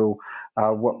into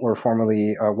what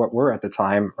were at the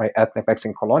time, right, ethnic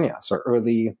Mexican colonias or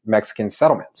early Mexican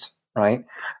settlements, right?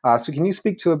 So can you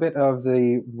speak to a bit of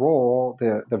the role,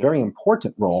 the very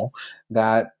important role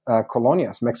that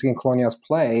colonias, Mexican colonias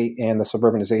play in the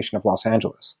suburbanization of Los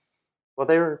Angeles? Well,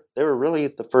 they were really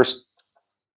the first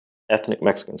ethnic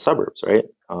Mexican suburbs, right?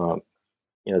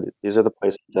 These are the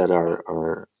places that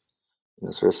are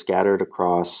sort of scattered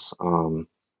across the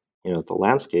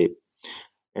landscape,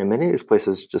 and many of these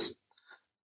places just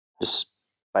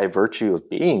by virtue of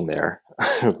being there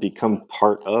become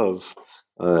part of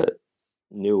uh,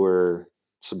 newer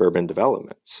suburban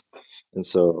developments. And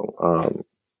so,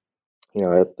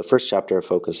 the first chapter I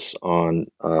focus on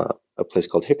a place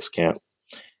called Hicks Camp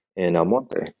in El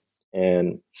Monte,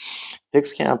 and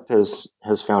Hicks Camp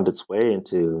has found its way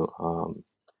into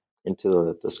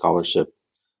the scholarship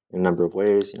in a number of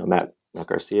ways. Matt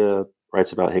Garcia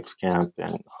writes about Hicks Camp,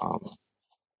 and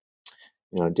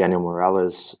Daniel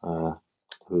Morales,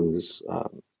 who's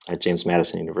at James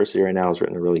Madison University right now, has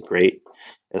written a really great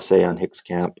essay on Hicks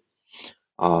Camp.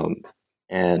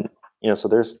 And so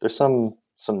there's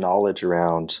some knowledge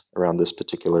around this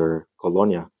particular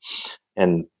colonia,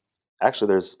 and actually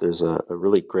there's a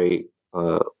really great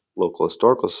local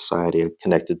historical society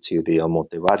connected to the El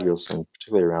Monte Barrios, and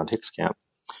particularly around Hicks Camp.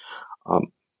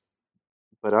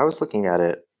 But I was looking at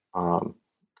it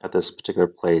at this particular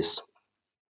place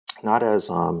not as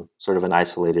sort of an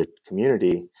isolated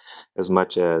community, as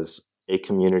much as a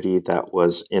community that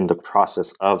was in the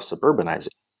process of suburbanizing,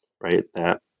 right?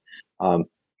 That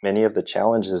many of the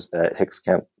challenges that Hicks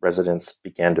Camp residents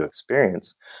began to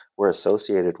experience were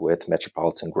associated with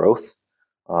metropolitan growth,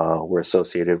 were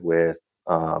associated with,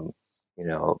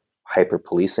 hyper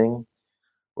policing,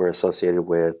 were associated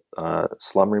with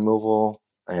slum removal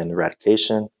and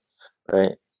eradication,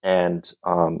 right? And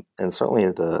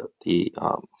certainly the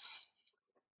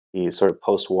sort of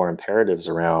post-war imperatives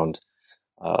around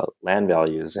land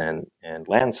values and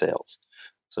land sales.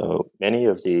 So many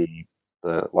of the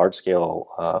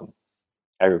large-scale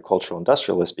agricultural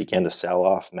industrialists began to sell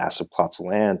off massive plots of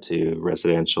land to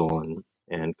residential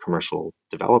and commercial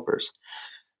developers.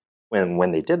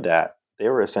 When they did that, they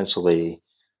were essentially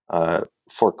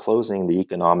foreclosing the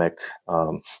economic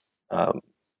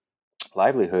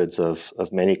livelihoods of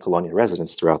many colonial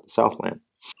residents throughout the Southland.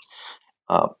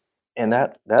 And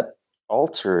that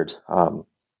altered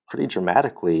pretty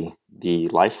dramatically the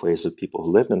lifeways of people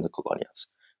who lived in the colonias.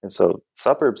 And so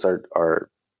suburbs are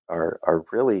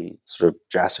really sort of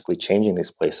drastically changing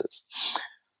these places.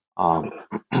 And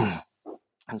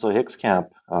so Hicks Camp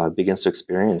begins to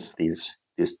experience these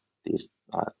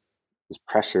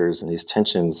pressures and these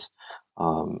tensions,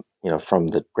 from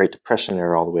the Great Depression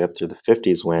era all the way up through the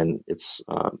 50s, when it's,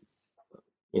 for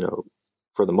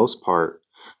the most part,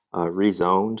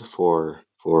 rezoned for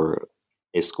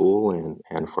a school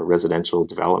and for residential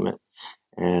development,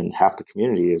 and half the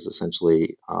community is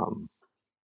essentially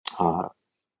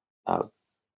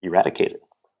eradicated,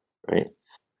 right?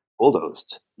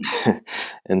 Bulldozed.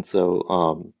 And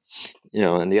so,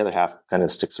 and the other half kind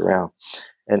of sticks around.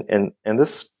 And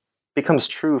this becomes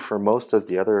true for most of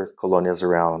the other colonias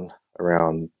around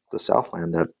the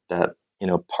Southland, that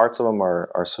parts of them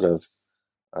are sort of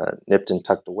nipped and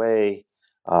tucked away.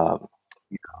 A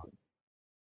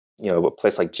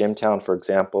place like Jimtown, for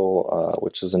example,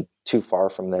 which isn't too far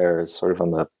from there, is sort of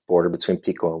on the border between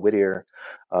Pico and Whittier,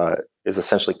 is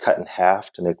essentially cut in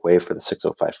half to make way for the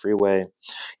 605 freeway.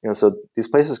 So these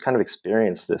places kind of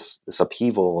experience this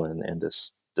upheaval and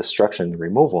this destruction and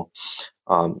removal,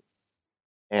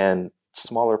 and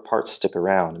smaller parts stick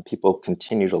around, and people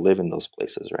continue to live in those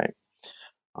places, right?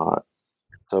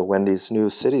 So when these new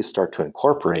cities start to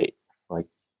incorporate, like,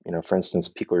 for instance,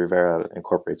 Pico Rivera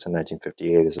incorporates in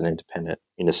 1958 as an independent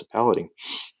municipality,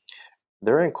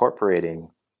 they're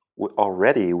incorporating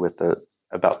already with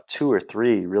about 2 or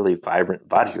 3 really vibrant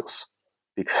barrios,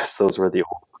 because those were the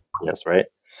old colonias, right?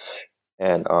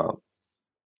 And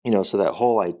so that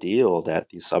whole ideal that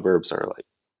these suburbs are like,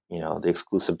 the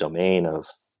exclusive domain of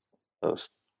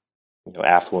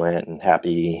affluent and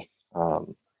happy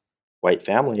white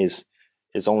families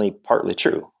is only partly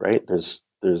true, right? There's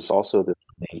also this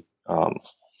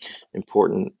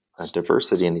important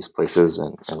diversity in these places,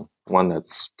 and one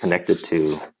that's connected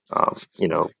to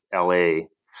LA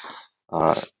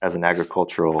as an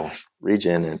agricultural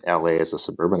region, and LA as a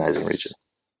suburbanizing region.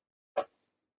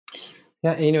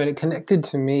 Yeah, and it connected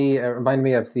to me. It reminded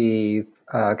me of the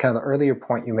kind of the earlier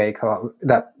point you make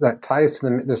that ties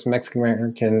to this Mexican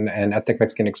American and ethnic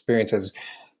Mexican experience as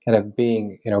kind of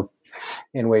being,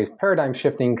 in ways paradigm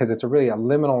shifting, because it's a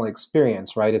liminal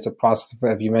experience, right? It's a process,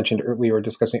 as you mentioned, we were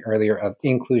discussing earlier, of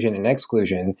inclusion and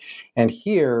exclusion. And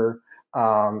here,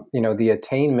 the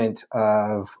attainment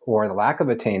of, or the lack of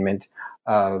attainment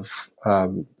of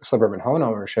suburban home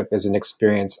ownership is an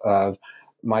experience of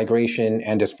migration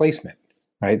and displacement,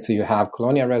 right? So you have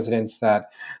colonia residents that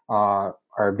are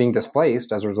being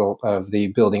displaced as a result of the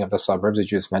building of the suburbs. As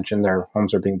you just mentioned, their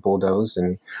homes are being bulldozed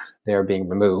and they're being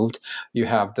removed. You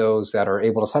have those that are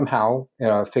able to somehow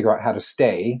figure out how to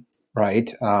stay,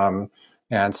 right?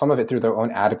 And some of it through their own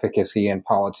advocacy and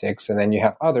politics. And then you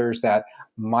have others that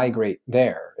migrate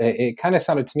there. It kind of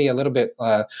sounded to me a little bit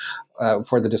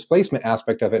for the displacement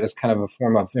aspect of it as kind of a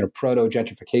form of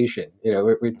proto-gentrification.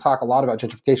 We talk a lot about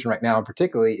gentrification right now,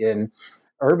 particularly in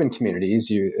urban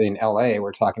communities. In LA,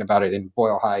 we're talking about it in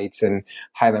Boyle Heights and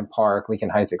Highland Park, Lincoln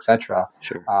Heights, etc.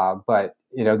 Sure. But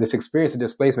this experience of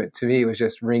displacement to me was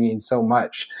just ringing so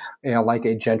much, like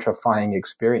a gentrifying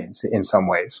experience in some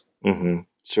ways. Mm-hmm.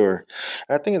 Sure.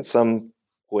 I think in some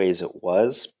ways it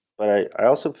was, but I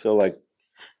also feel like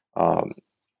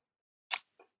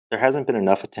there hasn't been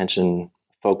enough attention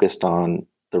focused on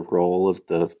the role of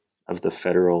the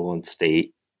federal and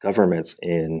state governments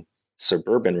in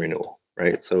suburban renewal,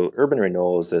 right? So urban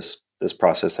renewal is this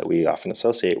process that we often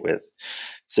associate with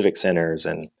civic centers,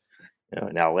 and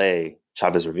in LA,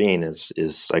 Chavez Ravine is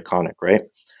iconic, right?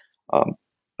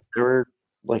 There were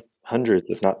like hundreds,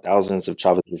 if not thousands, of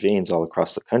Chavez Ravines all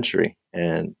across the country,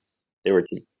 and they were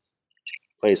taking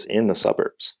place in the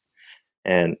suburbs.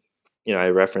 And I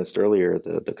referenced earlier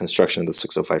the construction of the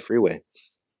 605 freeway.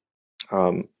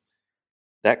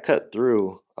 That cut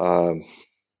through,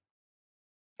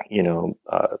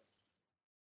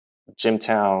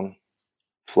 Jimtown,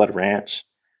 Flood Ranch,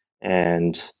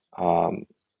 and there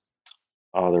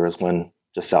was one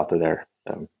just south of there.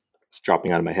 It's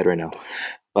dropping out of my head right now.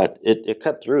 But it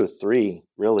cut through three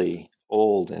really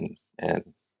old and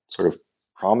sort of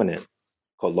prominent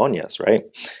colonias, right?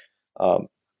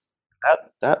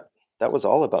 That was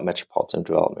all about metropolitan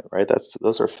development, right?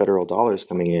 Those are federal dollars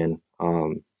coming in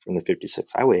from the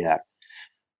 56 Highway Act.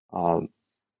 So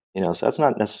that's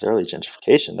not necessarily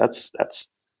gentrification. That's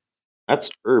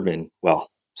urban,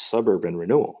 suburban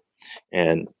renewal,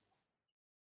 and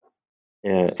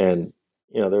there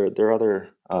are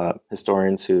other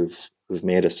historians who've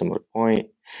made a similar point.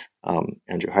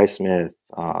 Andrew Highsmith,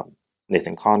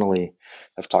 Nathan Connolly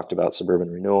have talked about suburban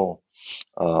renewal,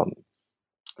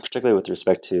 particularly with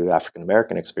respect to African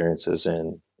American experiences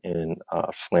in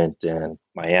Flint and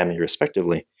Miami,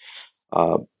 respectively.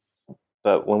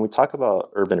 But when we talk about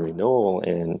urban renewal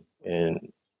in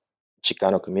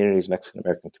Chicano communities, Mexican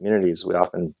American communities, we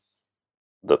often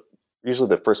usually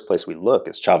the first place we look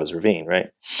is Chavez Ravine,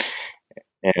 right?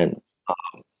 And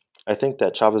I think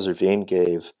that Chavez Ravine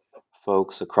gave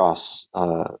folks across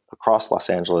Los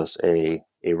Angeles a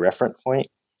reference point.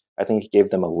 I think it gave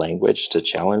them a language to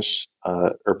challenge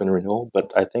urban renewal,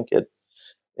 but I think it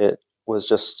was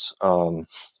just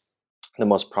the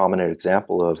most prominent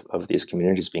example of these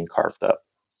communities being carved up,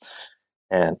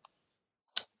 and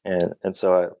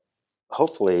so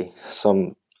hopefully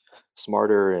some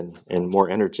smarter and more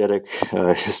energetic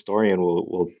historian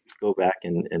will go back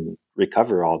and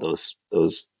recover all those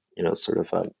sort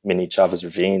of mini Chavez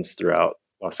ravines throughout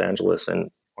Los Angeles and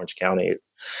Orange County, et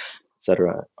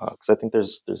cetera, because I think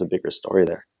there's a bigger story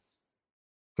there.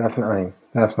 Definitely.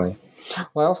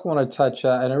 Well, I also want to touch,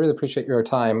 and I really appreciate your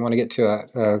time. I want to get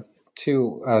to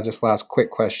two just last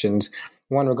quick questions.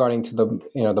 One regarding to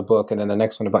the book, and then the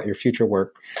next one about your future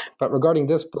work. But regarding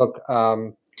this book,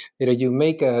 you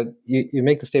make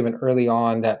the statement early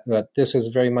on that this is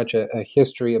very much a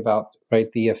history about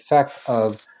the effect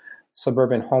of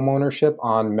suburban homeownership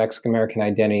on Mexican American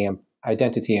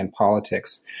identity and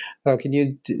politics. So can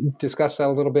you discuss that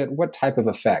a little bit? What type of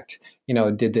effect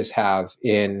did this have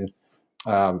in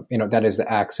that is the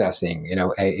accessing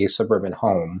a suburban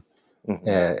home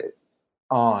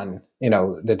on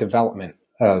the development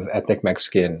of ethnic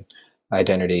Mexican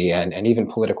identity and even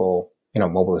political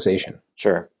mobilization?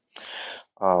 Sure.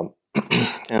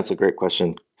 That's a great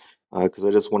question, because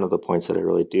that is one of the points that I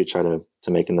really do try to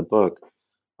make in the book.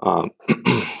 Home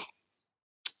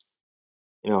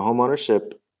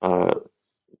ownership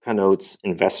connotes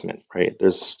investment, right?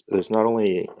 There's not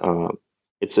only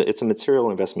it's a material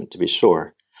investment, to be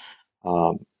sure.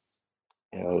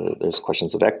 There's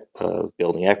questions of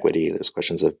building equity. There's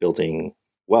questions of building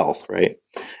wealth, right?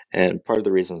 And part of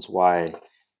the reasons why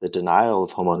the denial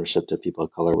of home ownership to people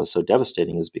of color was so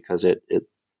devastating is because it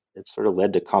sort of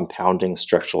led to compounding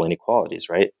structural inequalities,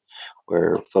 right?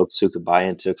 Where folks who could buy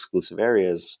into exclusive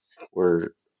areas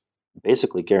were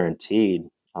basically guaranteed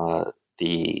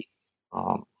the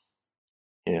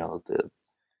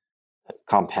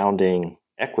compounding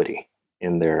equity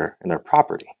in their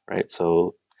property, right?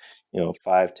 So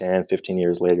 5, 10, 15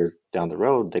 years later down the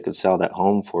road, they could sell that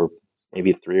home for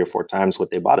maybe 3 or 4 times what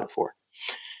they bought it for.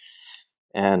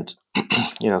 And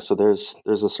so there's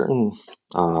a certain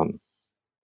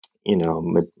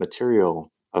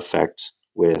material effect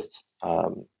with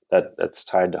that's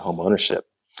tied to home ownership.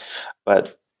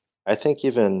 But I think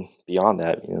even beyond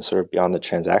that, sort of beyond the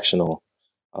transactional,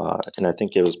 and I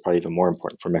think it was probably even more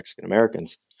important for Mexican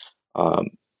Americans.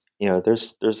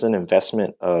 There's an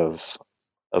investment of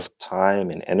time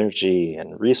and energy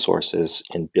and resources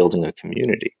in building a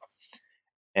community,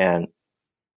 and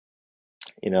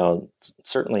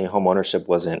certainly home ownership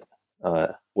wasn't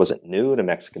new to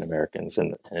Mexican Americans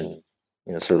in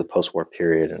sort of the post-war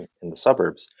period in the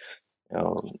suburbs.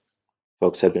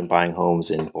 Folks had been buying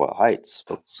homes in Boyle Heights.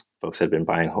 Folks had been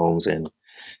buying homes in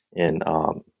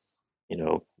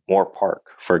Moore Park,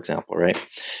 for example, right?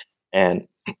 And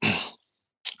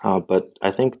but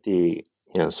I think the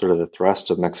sort of the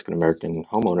thrust of Mexican American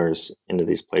homeowners into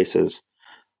these places,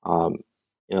 sort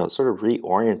of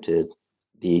reoriented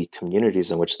the communities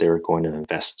in which they were going to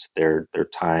invest their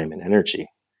time and energy.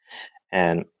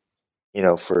 And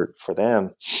for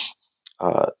them,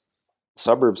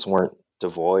 suburbs weren't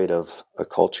devoid of a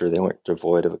culture. They weren't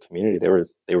devoid of a community. They were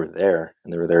there,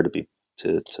 and they were there to be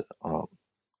to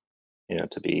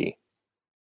be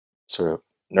sort of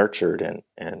nurtured and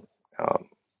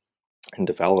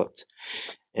developed.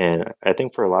 And I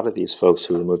think for a lot of these folks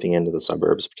who were moving into the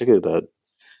suburbs, particularly the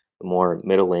more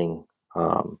middling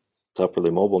to upperly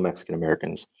mobile Mexican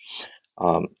Americans,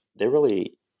 they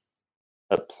really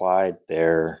applied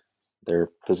their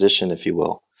position, if you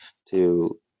will,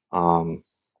 to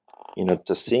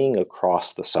to seeing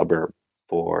across the suburb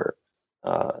for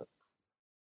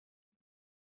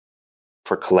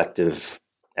collective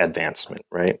advancement,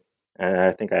 right? And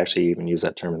I think I actually even use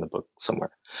that term in the book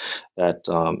somewhere. That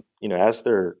as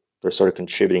they're sort of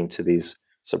contributing to these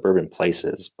suburban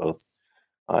places, both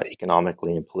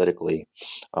economically and politically,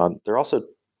 they're also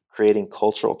creating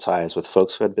cultural ties with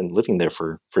folks who had been living there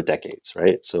for decades,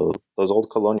 right? So those old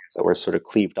colonias that were sort of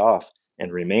cleaved off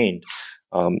and remained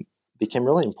became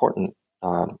really important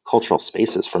cultural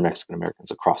spaces for Mexican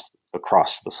Americans across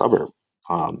the suburb.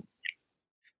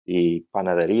 The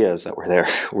panaderias that were there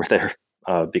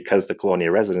because the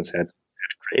colonial residents had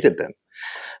created them,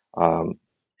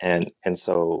 and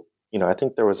so I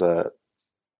think there was that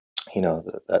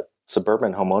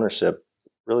suburban home ownership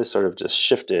really sort of just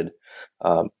shifted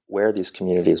where these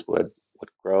communities would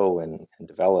grow and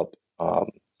develop,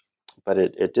 but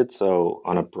it did so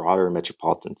on a broader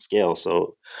metropolitan scale.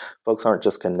 So folks aren't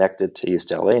just connected to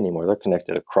East LA anymore; they're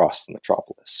connected across the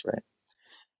metropolis, right?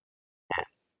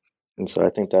 And so I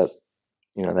think that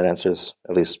that answers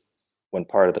at least one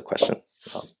part of the question,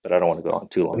 but I don't want to go on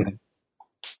too long. Mm-hmm.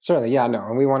 Certainly, yeah, no,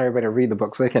 and we want everybody to read the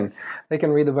book so they can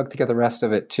read the book to get the rest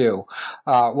of it too.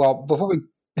 Well, before we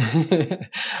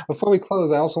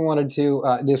close, I also wanted to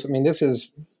this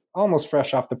is almost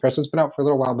fresh off the press. It's been out for a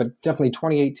little while, but definitely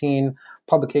 2018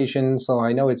 publication. So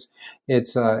I know it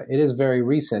is very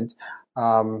recent,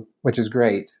 which is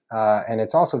great, and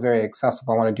it's also very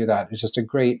accessible. I want to do that. It's just a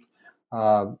great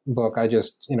book. I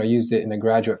just used it in a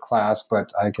graduate class,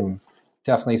 but I can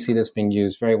definitely see this being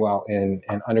used very well in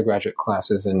undergraduate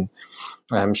classes, and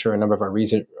I'm sure a number of our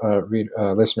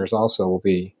listeners also will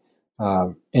be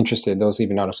interested, those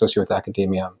even not associated with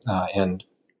academia, and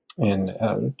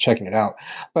checking it out.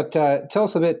 But tell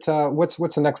us a bit, what's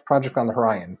the next project on the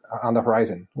horizon?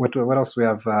 What else do we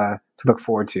have to look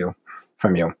forward to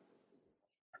from you?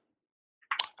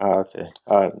 Okay,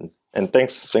 and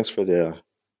thanks for the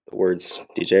words,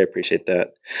 DJ. I appreciate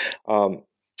that.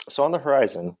 So on the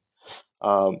horizon,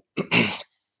 there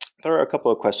are a couple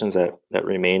of questions that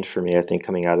remained for me, I think,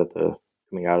 coming out of the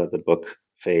book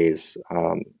phase,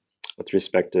 with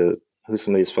respect to who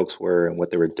some of these folks were and what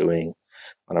they were doing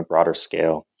on a broader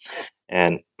scale.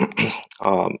 And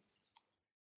I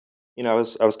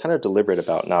was kind of deliberate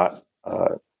about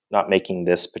not making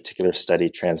this particular study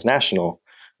transnational.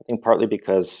 I think partly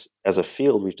because as a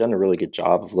field we've done a really good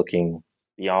job of looking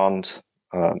beyond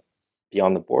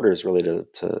the borders, really to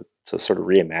sort of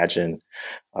reimagine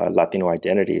Latino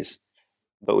identities,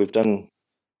 but we've done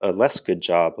a less good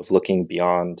job of looking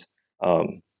beyond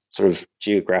sort of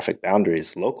geographic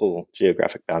boundaries, local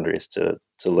geographic boundaries, to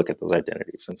look at those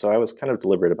identities. And so I was kind of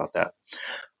deliberate about that.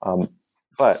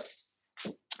 But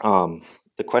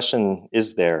the question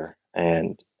is there,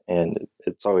 and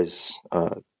it's always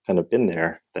kind of been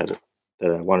there that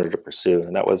I wanted to pursue,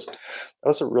 and that was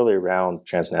really around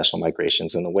transnational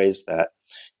migrations and the ways that,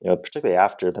 particularly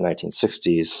after the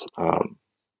 1960s,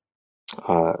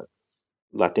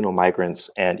 Latino migrants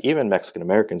and even Mexican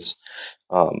Americans,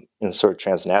 in sort of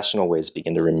transnational ways,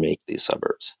 begin to remake these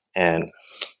suburbs. And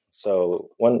so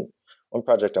one one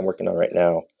project I'm working on right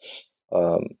now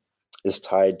is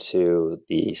tied to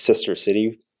the Sister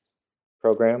City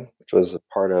program, which was a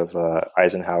part of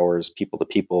Eisenhower's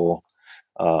people-to-people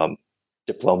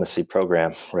diplomacy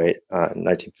program, right, in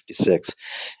 1956.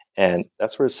 And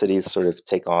that's where cities sort of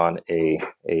take on a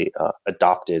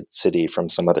adopted city from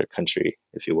some other country,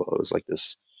 if you will. It was like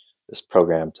this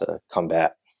program to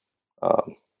combat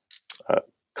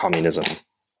communism,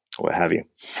 or what have you.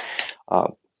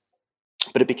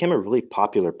 But it became a really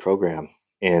popular program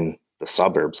in the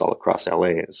suburbs all across LA.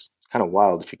 It's kind of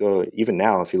wild. If you go, even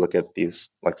now, if you look at these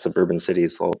like suburban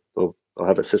cities, they'll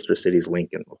have a sister cities link,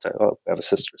 and they'll tell you, oh, we have a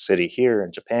sister city here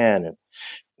in Japan and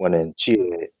one in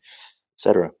Chile,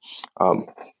 etc.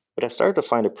 But I started to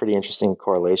find a pretty interesting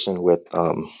correlation with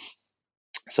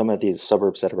some of these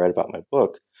suburbs that I write about in my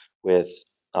book with,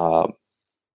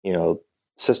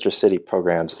 sister city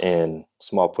programs in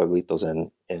small pueblitos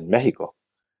in Mexico.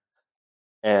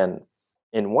 And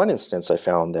in one instance, I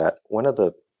found that one of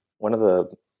the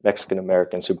Mexican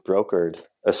Americans who brokered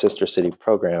a sister city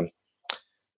program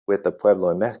with a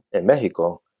pueblo in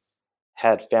Mexico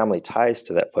had family ties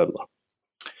to that pueblo.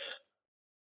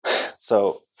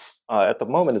 So at the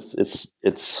moment,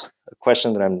 it's a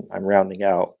question that I'm rounding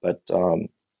out, but I'm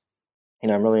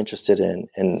really interested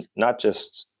in not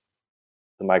just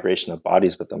the migration of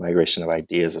bodies, but the migration of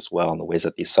ideas as well, and the ways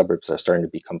that these suburbs are starting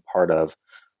to become part of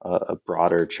a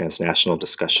broader transnational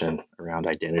discussion around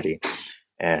identity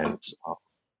and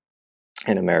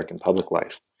in American public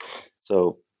life.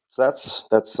 So that's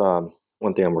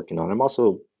one thing I'm working on. I'm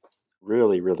also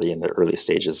really in the early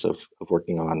stages of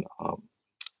working on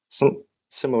some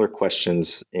similar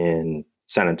questions in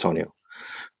San Antonio.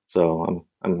 So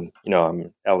I'm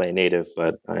LA native,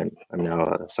 but I'm now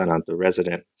a San Antonio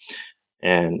resident,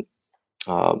 and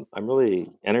I'm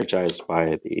really energized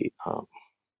by the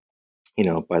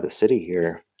by the city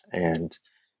here, and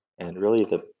really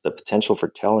the potential for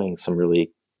telling some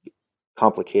really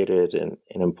complicated and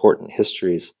important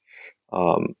histories,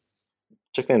 particularly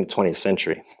in the 20th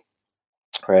century,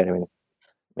 right? I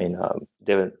mean,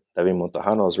 David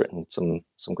Montajano has written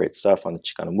some great stuff on the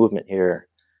Chicano movement here.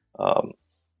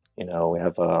 We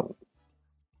have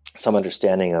some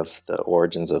understanding of the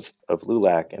origins of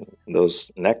LULAC and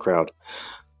those in that crowd.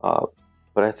 But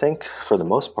I think for the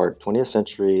most part, 20th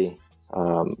century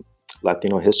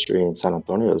Latino history in San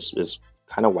Antonio is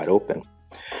kind of wide open.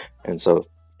 And so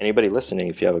anybody listening,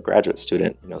 if you have a graduate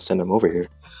student, send them over here.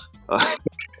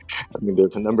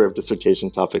 There's a number of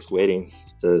dissertation topics waiting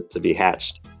to be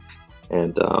hatched,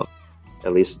 and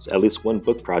at least one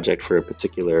book project for a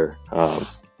particular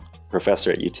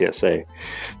professor at UTSA.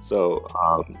 So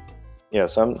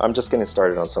so I'm just getting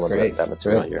started on some of that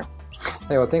material here.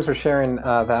 Hey, well, thanks for sharing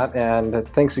that, and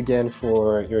thanks again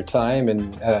for your time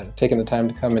and taking the time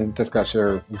to come and discuss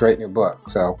your great new book.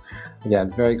 So,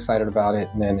 again, very excited about it,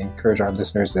 and then encourage our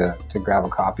listeners to grab a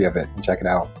copy of it and check it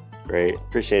out. Great.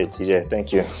 Appreciate it, TJ.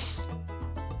 Thank you.